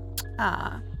they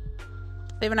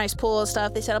have a nice pool and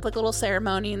stuff. They set up like a little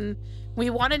ceremony, and we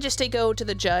wanted just to go to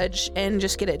the judge and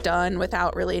just get it done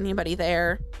without really anybody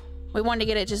there. We wanted to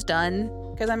get it just done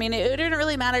because, I mean, it didn't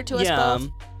really matter to us both.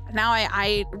 Now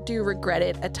I do regret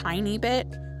it a tiny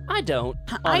bit. I don't,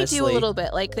 honestly. I do a little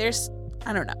bit. Like, I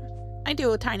don't know. I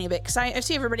do a tiny bit because I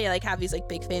see everybody like have these like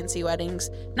big fancy weddings.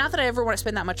 Not that I ever want to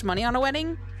spend that much money on a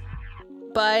wedding,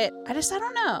 but I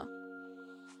don't know.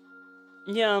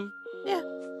 Yeah. Yeah.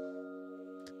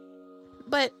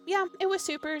 But yeah, it was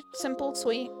super simple,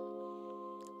 sweet.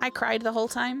 I cried the whole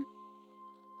time,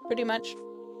 pretty much.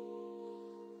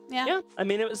 Yeah. Yeah. I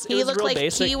mean, it was real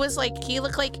basic. He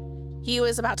looked like he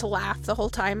was about to laugh the whole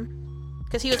time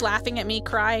because he was laughing at me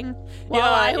crying. While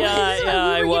I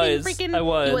was. He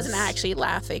wasn't actually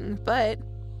laughing, but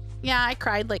yeah, I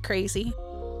cried like crazy.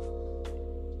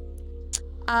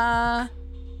 How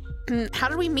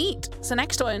did we meet? It's the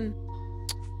next one.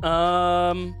 You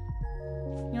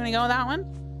want to go with that one?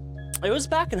 It was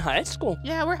back in high school.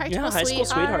 Yeah, we're high school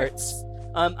sweethearts.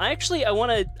 I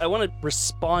want to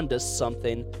respond to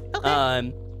something.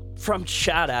 Okay. From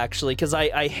chat actually, because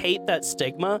I hate that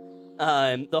stigma.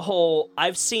 The whole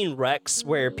I've seen wrecks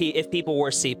where if people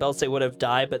wore seatbelts they would have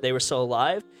died, but they were still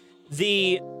alive.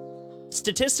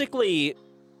 Statistically,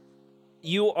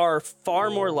 you are far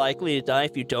more likely to die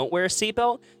if you don't wear a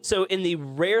seatbelt. So in the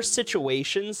rare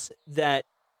situations that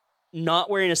not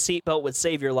wearing a seatbelt would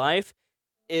save your life,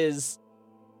 is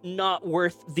not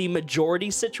worth the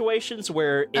majority situations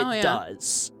where it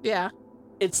does. Yeah.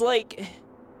 It's like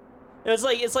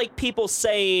people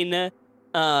saying, if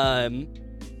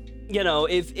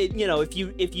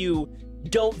you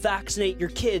don't vaccinate your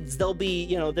kids, they'll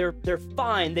be, they're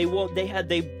fine. They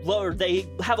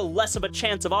have a less of a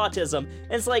chance of autism.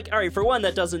 And it's like, all right, for one,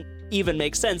 that doesn't even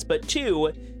make sense. But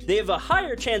 2, they have a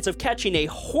higher chance of catching a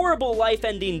horrible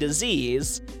life-ending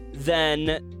disease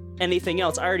than anything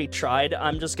else. I already tried.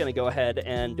 I'm just gonna go ahead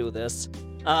and do this.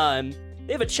 They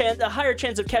have a higher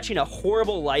chance of catching a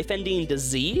horrible life-ending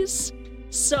disease.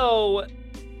 So,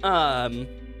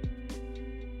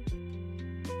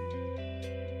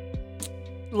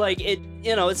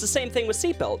 it's the same thing with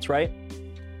seatbelts, right?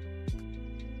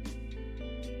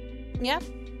 Yep.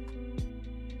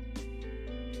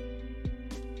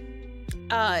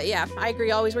 Yeah, I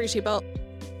agree. Always wear your seatbelt.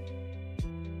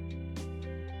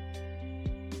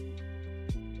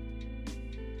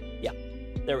 Yeah,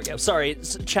 there we go. Sorry,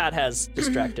 chat has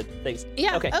distracted things.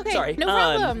 Yeah, okay, sorry. No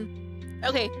problem.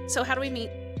 Okay, so how do we meet?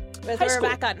 We're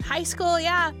back on high school,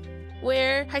 yeah.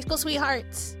 We're high school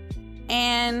sweethearts.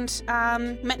 And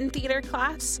met in theater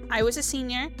class. I was a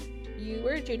senior. You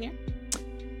were a junior.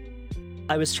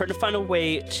 I was trying to find a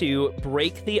way to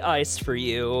break the ice for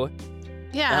you.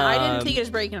 Yeah, I didn't think he was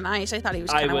breaking ice. I thought he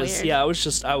was kind of weird. Yeah, I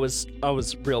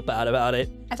was real bad about it.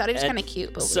 I thought he was kind of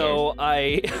cute, but so weird.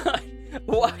 I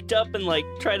walked up and like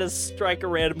tried to strike a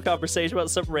random conversation about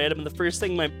something random, and the first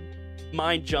thing my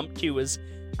mind jumped to was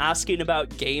asking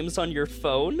about games on your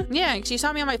phone. Yeah, because you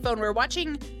saw me on my phone. We were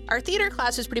watching, our theater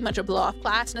class was pretty much a blow-off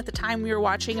class, and at the time we were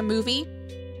watching a movie,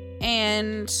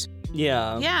 and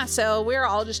yeah, so we were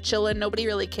all just chilling. Nobody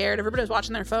really cared. Everybody was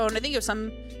watching their phone. I think it was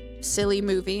some silly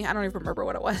movie. I don't even remember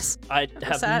what it was. I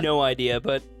have no idea,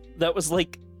 but that was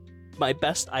like my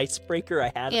best icebreaker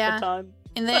I had at the time.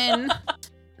 And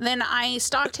then I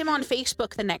stalked him on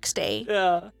Facebook the next day.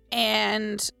 Yeah.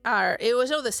 And it was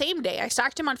the same day. I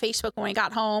stalked him on Facebook when we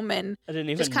got home, and I didn't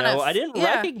even know. I didn't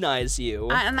recognize you.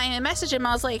 And I messaged him.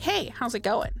 I was like, "Hey, how's it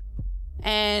going?"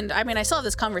 And I mean, I still have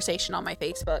this conversation on my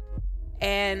Facebook.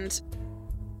 And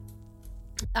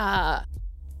yeah,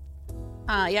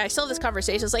 I still have this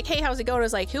conversation. It's like, hey, how's it going? I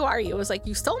was like, who are you? I was like,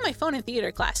 you stole my phone in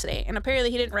theater class today. And apparently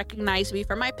he didn't recognize me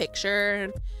from my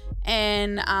picture,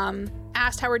 and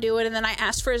asked how we're doing. And then I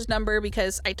asked for his number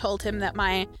because I told him that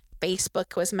my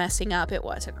Facebook was messing up. It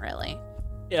wasn't really.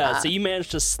 Yeah, so you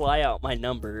managed to sly out my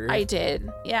number. I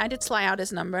did. Yeah, I did sly out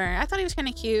his number. I thought he was kind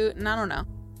of cute, and I don't know.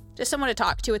 Just someone to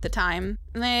talk to at the time.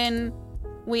 And then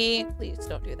please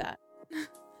don't do that.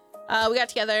 We got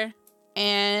together,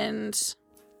 and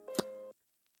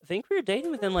I think we were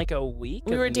dating within like a week.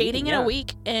 we were dating in a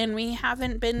week, and we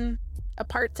haven't been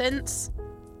apart since.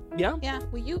 Yeah. Yeah,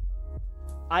 will you?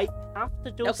 I have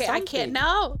to do Okay, something. I can't.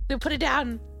 No, put it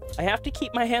down. I have to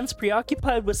keep my hands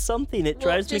preoccupied with something. It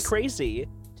drives me crazy.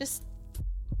 Just.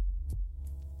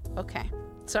 Okay,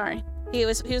 sorry. He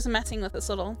was messing with this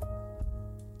little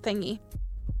thingy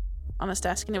on his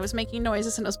desk, and it was making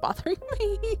noises, and it was bothering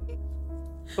me.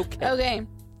 Okay. Okay.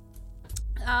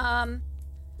 But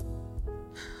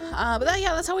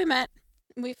that's how we met.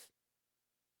 We've.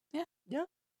 Yeah.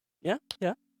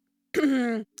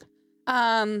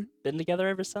 Been together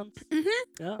ever since. Mhm.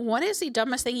 Yeah. What is the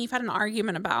dumbest thing you've had an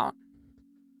argument about?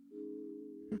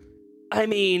 I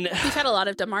mean, We've had a lot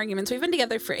of dumb arguments. We've been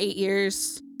together for 8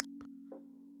 years.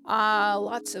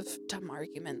 Lots of dumb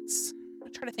arguments.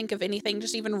 I'm trying to think of anything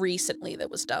just even recently that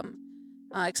was dumb.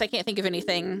 Because I can't think of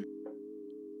anything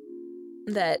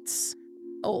that's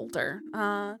older.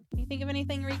 Can you think of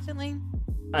anything recently?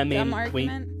 I Dumb mean, we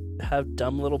argument? have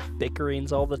dumb little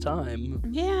bickerings all the time.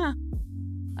 Yeah.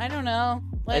 I don't know.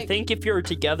 I think if you're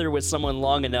together with someone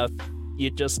long enough, you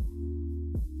just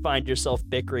find yourself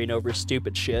bickering over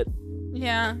stupid shit.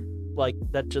 Yeah. Like,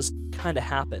 that just kind of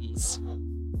happens.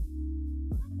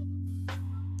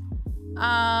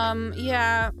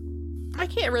 Yeah. I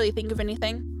can't really think of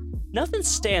anything. Nothing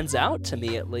stands out to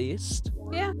me, at least.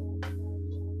 Yeah.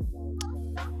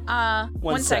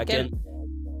 One second.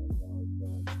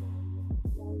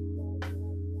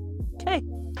 Okay.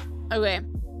 Okay.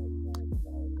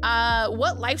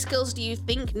 What life skills do you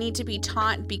think need to be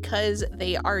taught because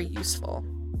they are useful?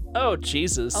 Oh,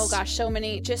 Jesus. Oh gosh, so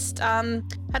many. Just how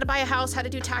to buy a house, how to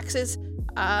do taxes,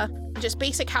 just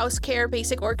basic house care,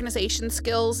 basic organization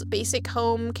skills, basic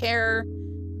home care,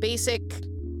 basic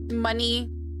money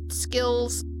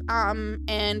skills,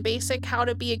 and basic how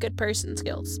to be a good person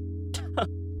skills.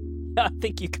 I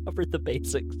think you covered the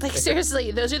basics. Like,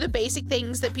 seriously, those are the basic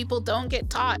things that people don't get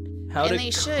taught. How and to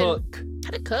they cook. should.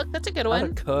 How to cook? That's a good How to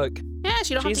one. cook. Yeah, so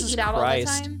you don't have to Jesus eat out Christ.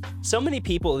 all the time. So many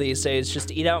people these days just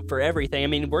eat out for everything. I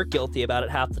mean, we're guilty about it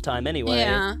half the time anyway.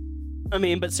 Yeah. I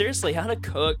mean, but seriously, how to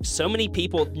cook. So many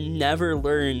people never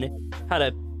learn how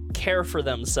to care for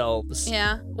themselves.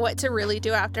 Yeah. What to really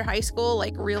do after high school,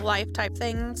 like real life type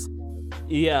things.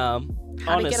 Yeah.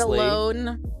 How honestly. to get a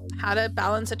loan. How to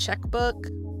balance a checkbook.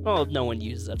 Well, no one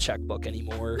uses a checkbook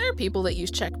anymore. There are people that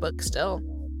use checkbooks still.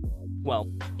 Well,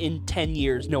 in 10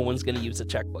 years, no one's gonna use a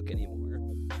checkbook anymore.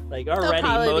 Like, already,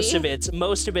 probably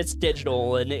most of it's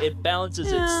digital, and it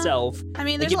balances Yeah. itself. I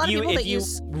mean, Like, there's a lot of people that if you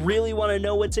use. really want to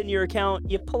know what's in your account,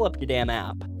 you pull up your damn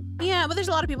app. Yeah, but there's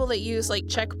a lot of people that use like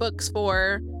checkbooks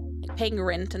for like, paying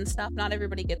rent and stuff. Not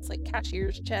everybody gets like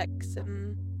cashier's checks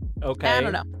and Okay. I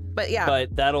don't know, but yeah.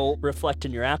 But that'll reflect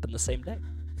in your app in the same day.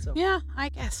 So Yeah, I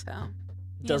guess so.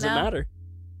 it doesn't matter.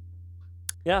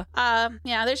 Yeah.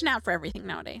 Yeah, there's an app for everything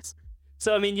nowadays.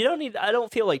 So, I mean, I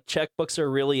don't feel like checkbooks are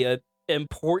really a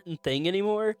important thing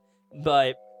anymore,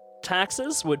 but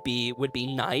taxes would be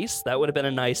nice. That would have been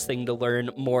a nice thing to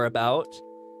learn more about.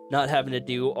 Not having to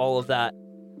do all of that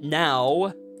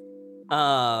now.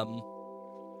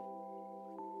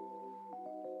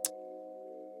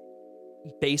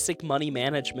 Basic money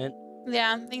management.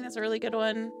 Yeah, I think that's a really good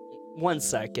one. 1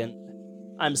 second.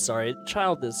 I'm sorry.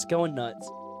 Child is going nuts.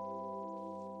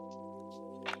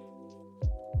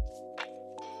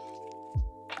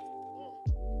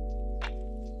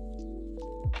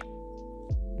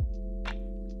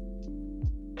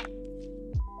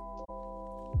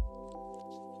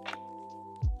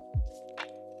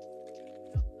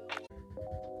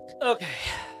 Okay.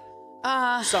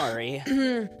 Sorry.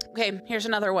 Okay, here's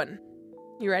another one.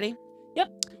 You ready? Yep.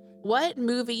 What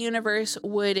movie universe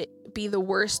would be the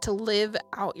worst to live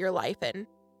out your life in?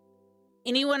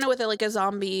 Anyone with like a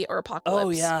zombie or apocalypse? Oh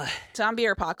yeah. Zombie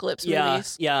or apocalypse Yeah,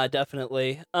 movies. yeah,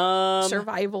 definitely.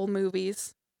 Survival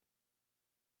movies.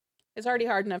 It's already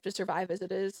hard enough to survive as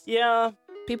it is. Yeah,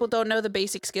 People don't know the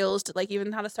basic skills to like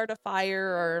even how to start a fire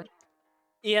or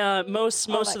yeah. Most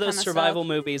All of that those kinda survival stuff.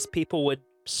 movies, people would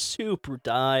super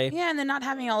die. Yeah, and then not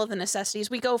having all of the necessities.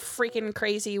 We go freaking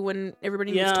crazy when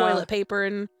everybody needs Yeah. toilet paper,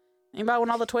 and about when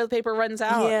all the toilet paper runs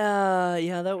out.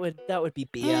 Yeah, that would be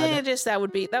bad. That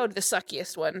would be the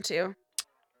suckiest one too.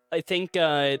 I think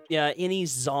any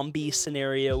zombie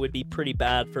scenario would be pretty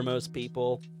bad for most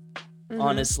people. Mhm.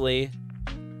 Honestly.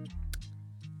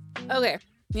 Okay.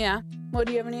 Yeah. Well,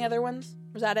 do you have any other ones?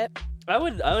 Was that it? I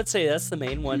would say that's the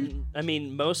main one. I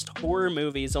mean, most horror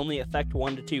movies only affect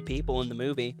 1 to 2 people in the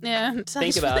movie. Yeah.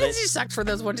 Think about it. It sucks for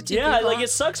those 1 to 2 Yeah, people. like it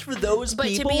sucks for those But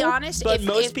people. to be honest, but if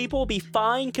most people will be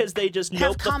fine because they just have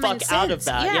nope the common fuck sense. out of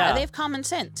that. Yeah, they have common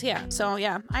sense. Yeah. So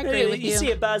yeah, I agree with you. You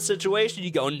see a bad situation,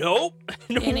 you go nope,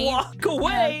 and Any- walk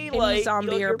away. any Like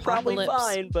zombie or you're probably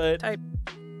apocalypse fine, but type.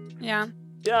 Yeah.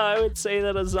 yeah, I would say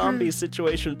that a zombie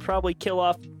situation would probably kill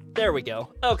off. There we go.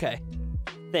 Okay,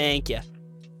 thank you.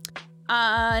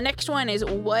 Next one is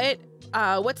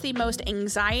what's the most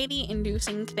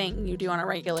anxiety-inducing thing you do on a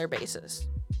regular basis?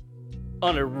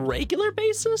 On a regular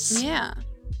basis? Yeah.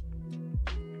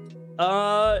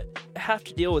 Have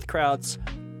to deal with crowds.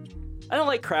 I don't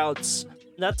like crowds.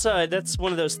 That's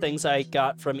one of those things I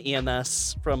got from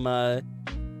EMS from I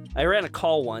ran a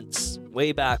call once,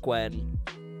 way back when.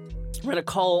 Ran a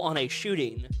call on a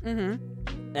shooting.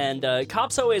 Mm-hmm. And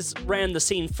cops always ran the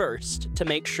scene first to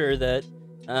make sure that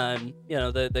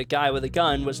the guy with a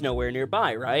gun was nowhere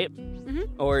nearby, right?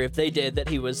 Mm-hmm. Or if they did, that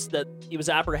he was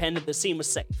apprehended, the scene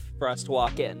was safe for us to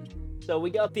walk in. So we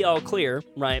got the all clear,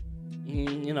 right?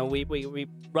 We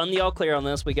run the all clear on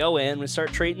this. We go in, we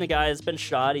start treating the guy that's been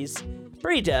shot. He's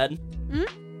pretty dead.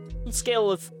 Mm-hmm. On scale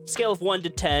of 1 to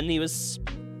 10, he was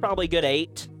probably good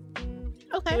 8.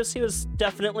 Okay. He was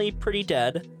definitely pretty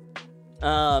dead.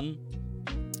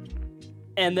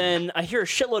 And then I hear a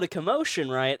shitload of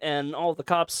commotion, right? And all the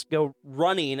cops go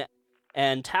running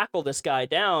and tackle this guy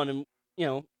down. And,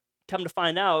 come to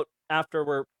find out after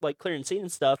we're like clearing scene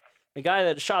and stuff, the guy that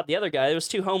had shot the other guy, there was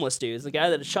 2 homeless dudes. The guy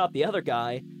that had shot the other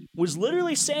guy was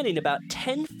literally standing about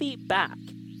 10 feet back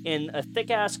in a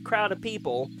thick-ass crowd of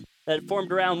people that had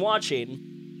formed around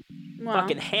watching. Wow.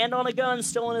 Fucking hand on a gun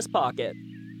still in his pocket.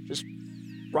 Just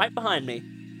right behind me.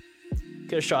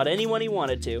 Could have shot anyone he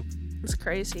wanted to. It's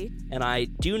crazy. And I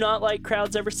do not like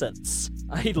crowds ever since.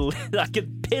 I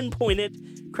could pinpoint it.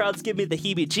 Crowds give me the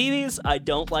heebie-jeebies. I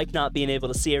don't like not being able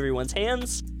to see everyone's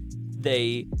hands.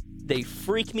 They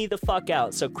freak me the fuck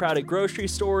out. So crowded grocery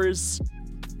stores,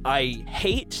 I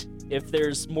hate. If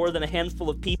there's more than a handful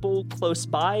of people close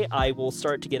by, I will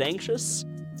start to get anxious.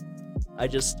 I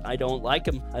don't like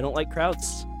them. I don't like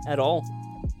crowds at all.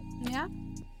 Yeah.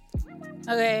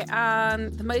 Okay,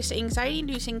 the most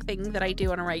anxiety-inducing thing that I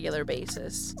do on a regular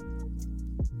basis.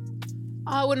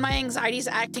 When my anxiety's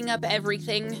acting up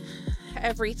everything,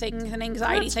 an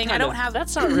anxiety That's thing. kind I don't of- have.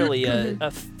 That's not really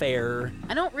a fair.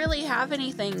 I don't really have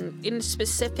anything in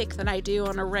specific that I do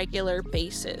on a regular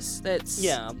basis that's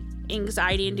Yeah.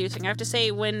 anxiety-inducing. I have to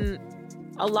say, when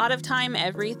a lot of time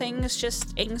everything's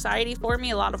just anxiety for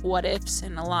me, a lot of what ifs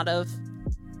and a lot of,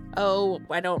 oh,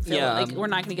 I don't feel Yeah. like we're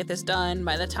not going to get this done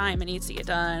by the time it needs to get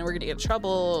done. We're going to get in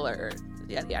trouble or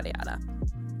yada, yada, yada.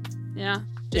 Yeah.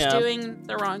 Just Yeah. doing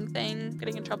the wrong thing,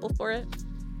 getting in trouble for it.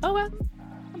 Oh, well.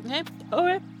 Okay.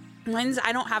 Okay. Mine's,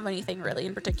 I don't have anything really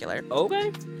in particular.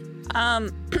 Okay.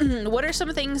 What are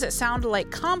some things that sound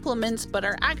like compliments but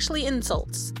are actually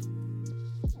insults?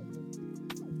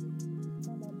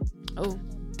 Oh.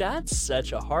 That's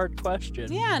such a hard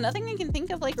question. Yeah, nothing I can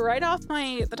think of like right off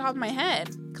the top of my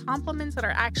head. Compliments that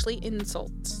are actually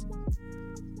insults.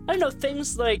 I don't know,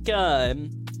 things like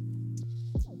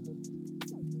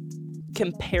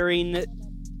comparing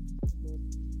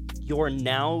your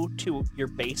now to your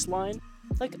baseline.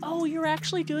 Like, oh, you're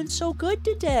actually doing so good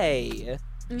today.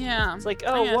 Yeah. It's like,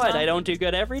 I oh, guess what? so. I don't do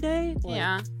good every day? Like,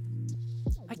 Yeah.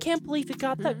 I can't believe you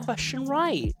got that question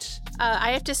right.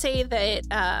 I have to say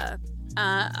that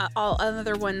all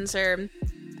other ones are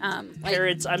like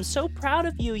Parents, I'm so proud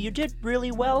of you. You did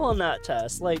really well on that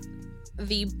test. Like,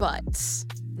 the buts.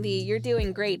 You're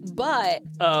doing great, but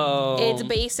oh. it's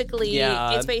basically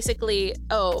yeah.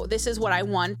 oh, this is what I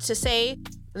want to say.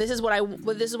 This is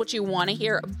what you want to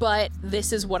hear, but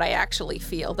this is what I actually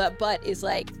feel. That but is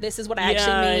like, this is what I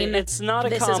actually mean. It's not a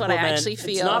this compliment. is what I actually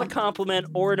feel. It's not a compliment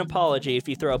or an apology if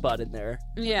you throw a but in there.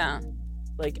 Yeah.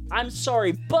 Like, I'm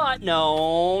sorry, but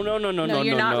no. You're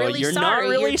not really You're sorry. not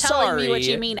really You're telling sorry. me what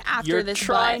you mean after You're this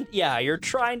trying, but. Yeah, you're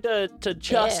trying to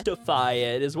justify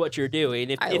it is what you're doing.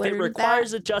 If it learned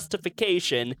requires a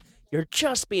justification, you're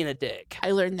just being a dick.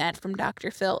 I learned that from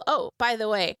Dr. Phil. Oh, by the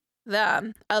way,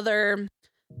 the other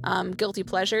guilty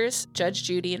pleasures, Judge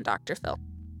Judy and Dr. Phil.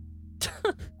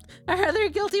 Are other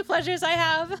guilty pleasures I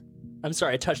have? I'm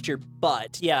sorry, I touched your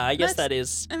butt. Yeah, I guess that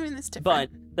is. I mean, that's different. But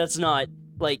that's not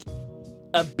like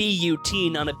a B-U-T,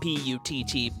 not a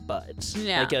B-U-T-T butt.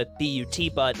 Yeah. Like a B-U-T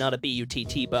butt, not a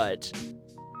B-U-T-T butt.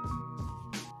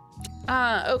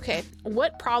 Okay.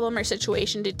 What problem or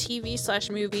situation did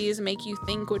TV/movies make you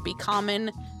think would be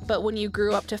common, but when you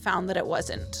grew up to found that it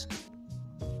wasn't?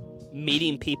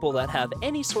 Meeting people that have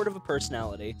any sort of a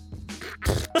personality.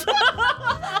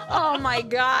 Oh my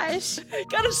gosh.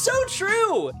 God, it's so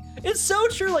true. It's so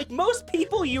true. Like, most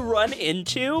people you run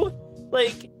into,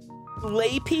 like,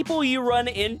 lay people you run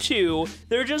into,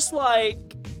 they're just like...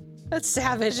 That's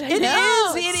savage. It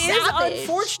is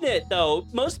unfortunate, though.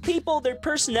 Most people, their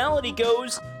personality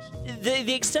goes...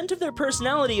 The extent of their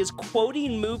personality is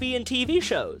quoting movie and TV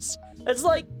shows. It's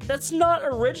like, that's not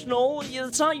original.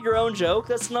 It's not your own joke.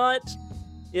 That's not...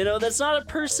 You know, that's not a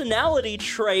personality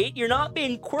trait. You're not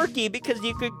being quirky because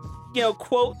you could, you know,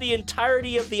 quote the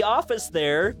entirety of The Office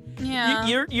there. Yeah.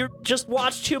 You just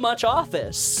watch too much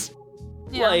Office.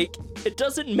 Yeah. Like, it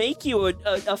doesn't make you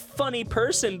a funny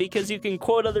person because you can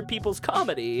quote other people's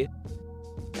comedy.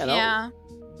 You know? Yeah.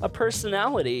 A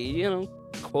personality, you know,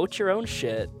 quote your own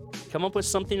shit. Come up with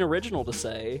something original to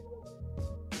say.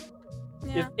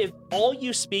 Yeah. If all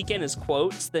you speak in is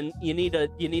quotes, then you need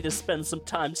to spend some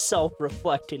time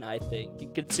self-reflecting. I think you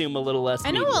consume a little less.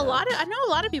 I know media. a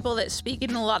lot of people that speak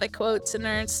in a lot of quotes and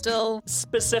are still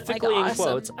specifically like, in awesome.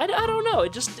 quotes. I don't know.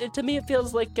 To me it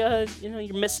feels like you know,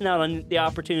 you're missing out on the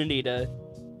opportunity to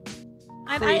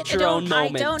create your own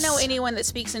moments. I don't know anyone that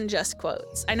speaks in just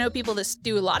quotes. I know people that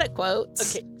do a lot of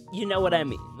quotes. Okay, you know what I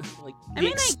mean. Like, I the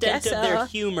mean, I extent guess of their so.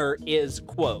 humor is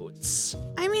quotes.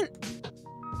 I mean,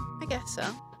 I guess so.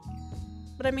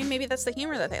 But I mean, maybe that's the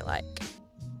humor that they like.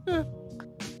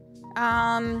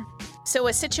 So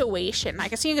a situation. I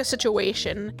guess you a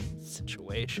situation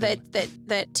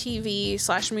that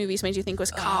TV/movies made you think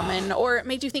was common, or it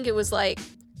made you think it was like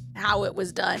how it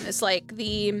was done. It's like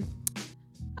the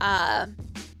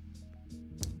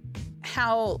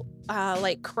how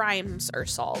like crimes are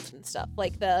solved and stuff,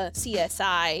 like the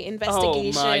CSI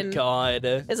investigation. Oh my god.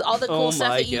 Is all the cool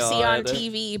stuff that you see on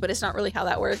TV, but it's not really how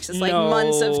that works. It's like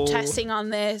months of testing on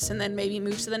this, and then maybe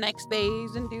move to the next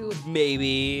phase and do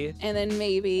maybe. And then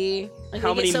maybe like,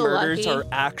 how they many get so murders lucky. are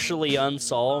actually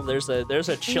unsolved? There's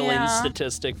a chilling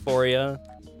statistic for you.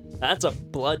 That's a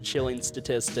blood chilling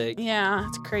statistic. Yeah,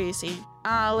 it's crazy.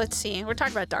 Let's see. We're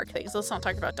talking about dark things. Let's not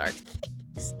talk about dark things.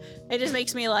 It just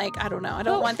makes me like, I don't know. I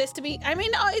don't want this to be. I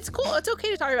mean, it's cool. It's okay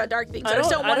to talk about dark things. I just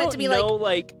don't want it to be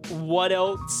like what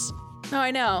else. No,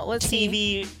 I know. Let's see.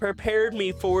 TV prepared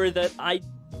me for that.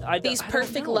 These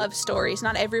perfect love stories.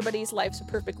 Not everybody's life's a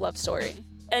perfect love story.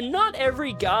 And not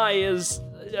every guy is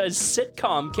a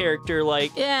sitcom character.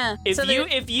 Like, yeah.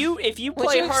 If you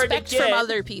play hard to get from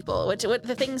other people, what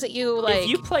the things that you like. If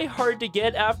you play hard to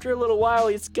get, after a little while,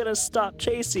 he's gonna stop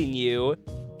chasing you.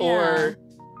 Yeah. Or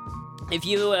if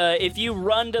you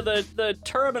run to the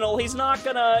terminal, he's not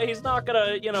gonna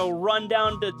you know, run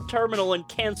down to the terminal and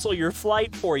cancel your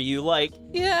flight for you. Like,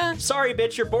 yeah, sorry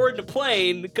bitch, you're boarding a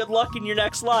plane, good luck in your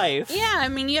next life. Yeah, I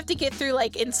mean, you have to get through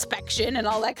like inspection and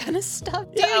all that kind of stuff.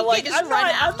 Dude, yeah, like I'm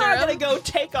not gonna him. go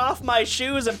take off my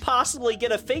shoes and possibly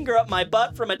get a finger up my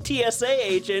butt from a TSA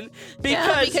agent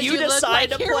because you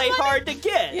decide to play hard to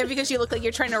get. Yeah, because you look like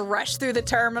you're trying to rush through the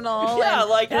terminal. Yeah,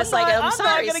 like I'm sorry, not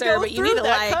gonna sir, go but you through need to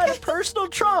that kind of personal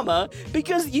trauma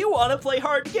because you want to play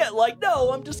hard to get. Like,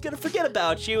 no, I'm just gonna forget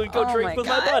about you and go drink with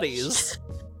my buddies.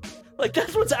 Like,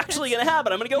 that's what's actually gonna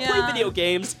happen. I'm gonna go play video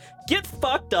games, get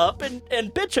fucked up, and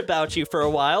bitch about you for a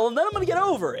while, and then I'm gonna get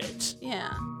over it.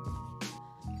 Yeah.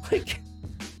 Like,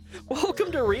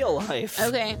 welcome to real life.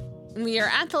 Okay, we are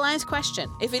at the last question.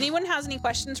 If anyone has any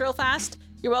questions real fast,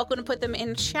 you're welcome to put them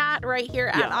in chat right here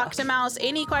at Octomouse.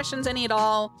 Any questions, any at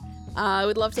all. I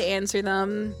would love to answer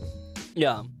them.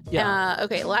 Yeah.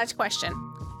 Okay, last question.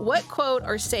 What quote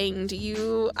or saying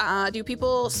do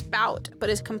people spout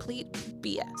but is complete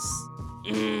BS?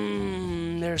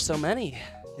 There's so many.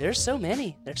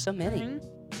 Mm-hmm.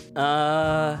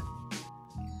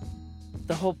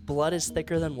 The whole blood is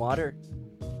thicker than water.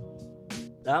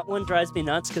 That one drives me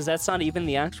nuts because that's not even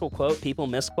the actual quote. People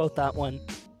misquote that one.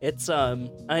 It's I'm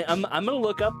gonna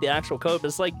look up the actual quote, but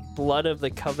it's like blood of the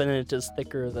covenant is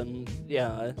thicker than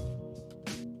Yeah,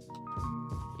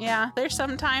 there's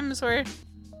some times where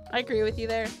I agree with you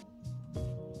there.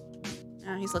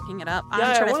 Oh, he's looking it up.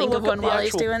 I'm trying to think of one while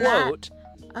he's doing quote.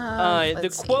 that. The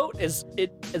quote is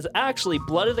actually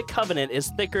blood of the covenant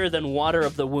is thicker than water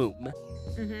of the womb.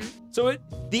 Mm-hmm. So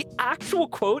the actual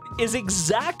quote is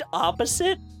exact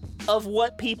opposite of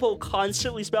what people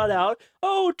constantly spout out.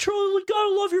 Oh, truly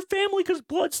gotta love your family because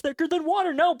blood's thicker than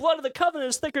water. No, blood of the covenant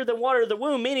is thicker than water of the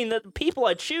womb, meaning that the people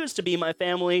I choose to be my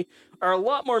family are a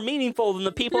lot more meaningful than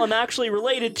the people I'm actually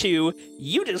related to.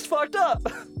 You just fucked up.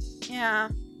 Yeah.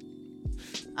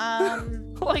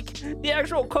 Like, the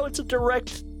actual quote's a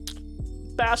direct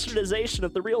bastardization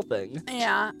of the real thing.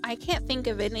 Yeah, I can't think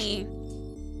of any.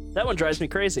 That one drives me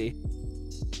crazy.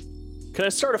 Could I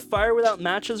start a fire without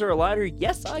matches or a lighter?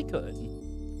 Yes, I could.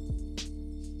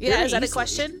 Yeah, Very is that a easily.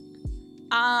 question?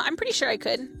 I'm pretty sure I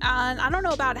could. I don't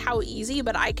know about how easy,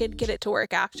 but I could get it to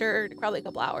work after probably a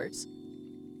couple hours.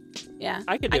 Yeah,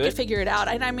 I could do it. figure it out.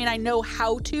 And I mean, I know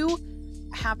how to.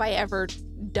 Have I ever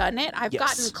done it? I've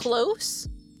Yes. gotten close,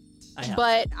 I have.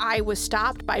 but I was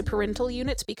stopped by parental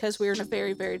units because we were in a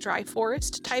very, very dry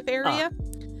forest type area.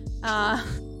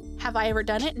 Have I ever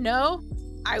done it? No.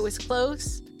 I was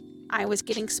close. I was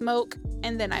getting smoke,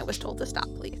 and then I was told to stop,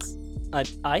 please.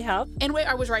 I have. And wait,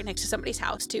 I was right next to somebody's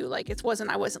house too. Like I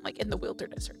wasn't like in the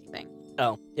wilderness or anything.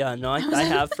 Oh, yeah, no, I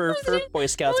have for Boy I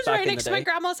Scouts was back right in the next to my day.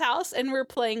 grandma's house, and we're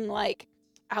playing like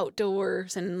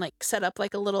outdoors and like set up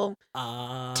like a little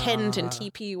tent and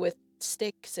teepee with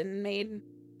sticks and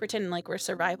pretend like we're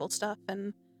survival stuff.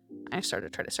 And I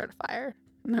tried to start a fire.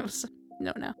 And it was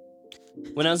no.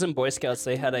 When I was in Boy Scouts,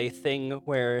 they had a thing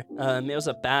where it was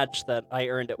a badge that I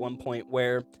earned at one point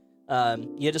where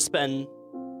you had to spend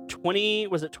 24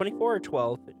 or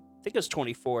 12? I think it was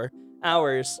 24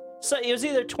 hours. So it was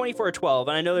either 24 or 12,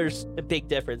 and I know there's a big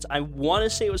difference. I want to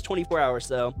say it was 24 hours,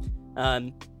 though.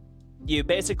 You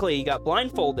basically got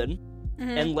blindfolded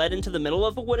and led into the middle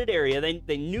of a wooded area.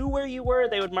 They knew where you were.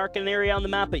 They would mark an area on the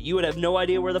map, but you would have no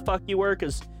idea where the fuck you were,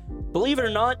 because believe it or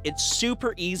not, it's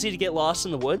super easy to get lost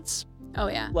in the woods. Oh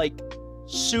yeah. Like,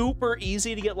 super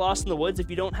easy to get lost in the woods. If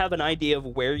you don't have an idea of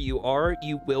where you are,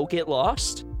 you will get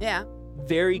lost Yeah.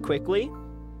 very quickly.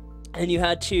 And you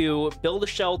had to build a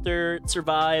shelter,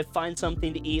 survive, find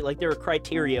something to eat. Like, there were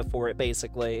criteria for it,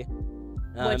 basically.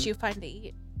 What'd you find to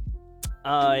eat?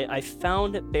 I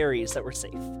found berries that were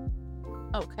safe.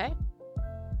 Okay.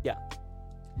 Yeah.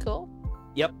 Cool.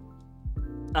 Yep.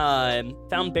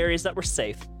 Found berries that were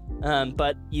safe.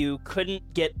 But you couldn't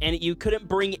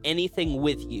bring anything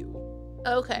with you.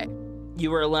 Okay.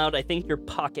 You were allowed, I think, your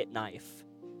pocket knife.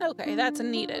 Okay, that's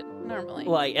needed normally.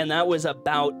 Like, and that was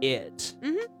about it.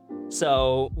 Mhm.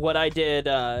 So what I did,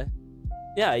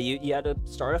 yeah, you had to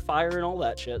start a fire and all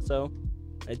that shit. So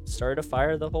I started a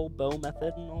fire, the whole bow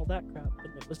method and all that crap,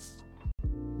 and it was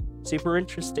super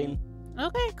interesting.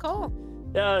 Okay, cool.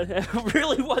 Yeah, it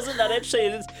really wasn't that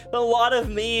interesting. It's a lot of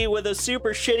me with a super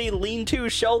shitty lean-to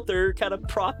shelter kind of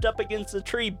propped up against a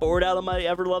tree, bored out of my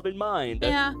ever-loving mind.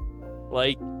 Yeah.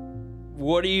 Like,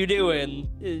 what are you doing?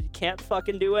 You can't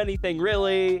fucking do anything,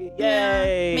 really. Yeah.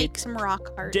 Yay! Make some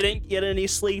rock art. Didn't get any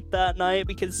sleep that night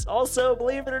because also,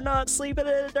 believe it or not, sleeping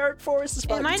in a dark forest is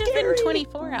fucking It might have scary. been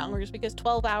 24 hours because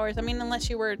 12 hours. I mean, unless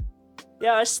you were.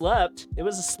 Yeah, I slept. It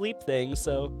was a sleep thing,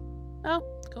 so Oh,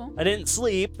 cool. I didn't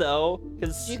sleep though,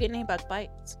 because Did you get any bug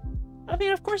bites? I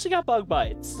mean, of course, I got bug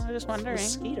bites. I was just wondering.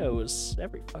 Mosquitoes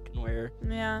every fucking where.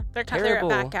 Yeah, they're Terrible.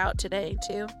 back out today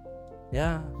too.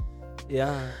 Yeah,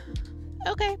 yeah.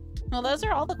 Okay. Well, those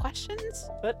are all the questions.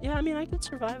 But yeah, I mean, I could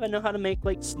survive. I know how to make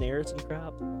like snares and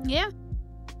crap. Yeah.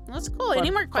 Well, that's cool.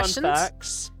 Any more questions? Fun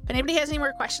facts. If anybody has any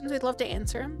more questions, we'd love to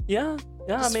answer them. Yeah,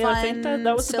 yeah. Just I mean, I think that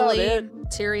was silly, about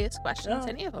it. serious questions. Yeah.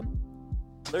 Any of them.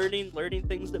 Learning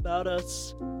things about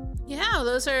us. Yeah,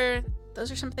 those are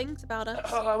some things about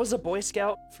us. I was a Boy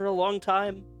Scout for a long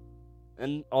time,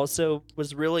 and also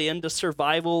was really into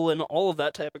survival and all of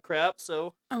that type of crap.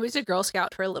 So I was a Girl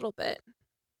Scout for a little bit.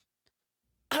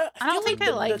 I don't feel think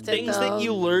I the liked it, things though. that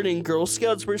you learn in Girl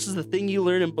Scouts versus the thing you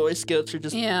learn in Boy Scouts are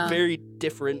just Yeah. very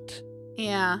different.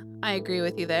 Yeah, I agree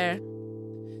with you there.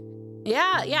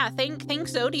 Yeah. Thanks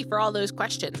Odie for all those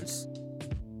questions.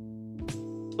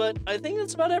 But I think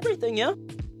that's about everything. Yeah.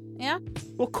 Yeah.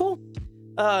 Well, cool.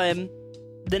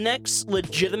 The next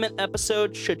legitimate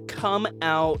episode should come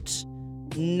out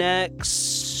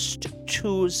next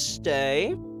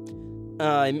Tuesday.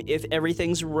 If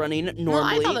everything's running normally. Well,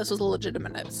 I thought this was a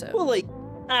legitimate episode. Well, like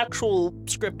actual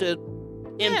scripted,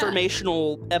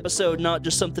 informational episode, not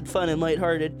just something fun and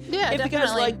lighthearted. Yeah, If definitely. you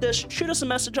guys like this, shoot us a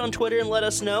message on Twitter and let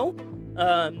us know.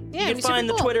 You it'd can be find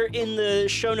the super cool. Twitter in the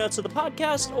show notes of the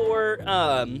podcast, or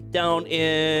down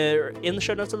in the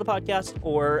show notes of the podcast,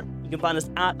 or you can find us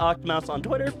at Octomouse on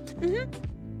Twitter.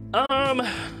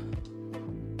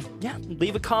 Yeah,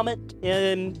 leave a comment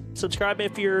and subscribe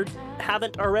if you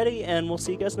haven't already, and we'll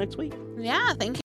see you guys next week. Yeah, thank you.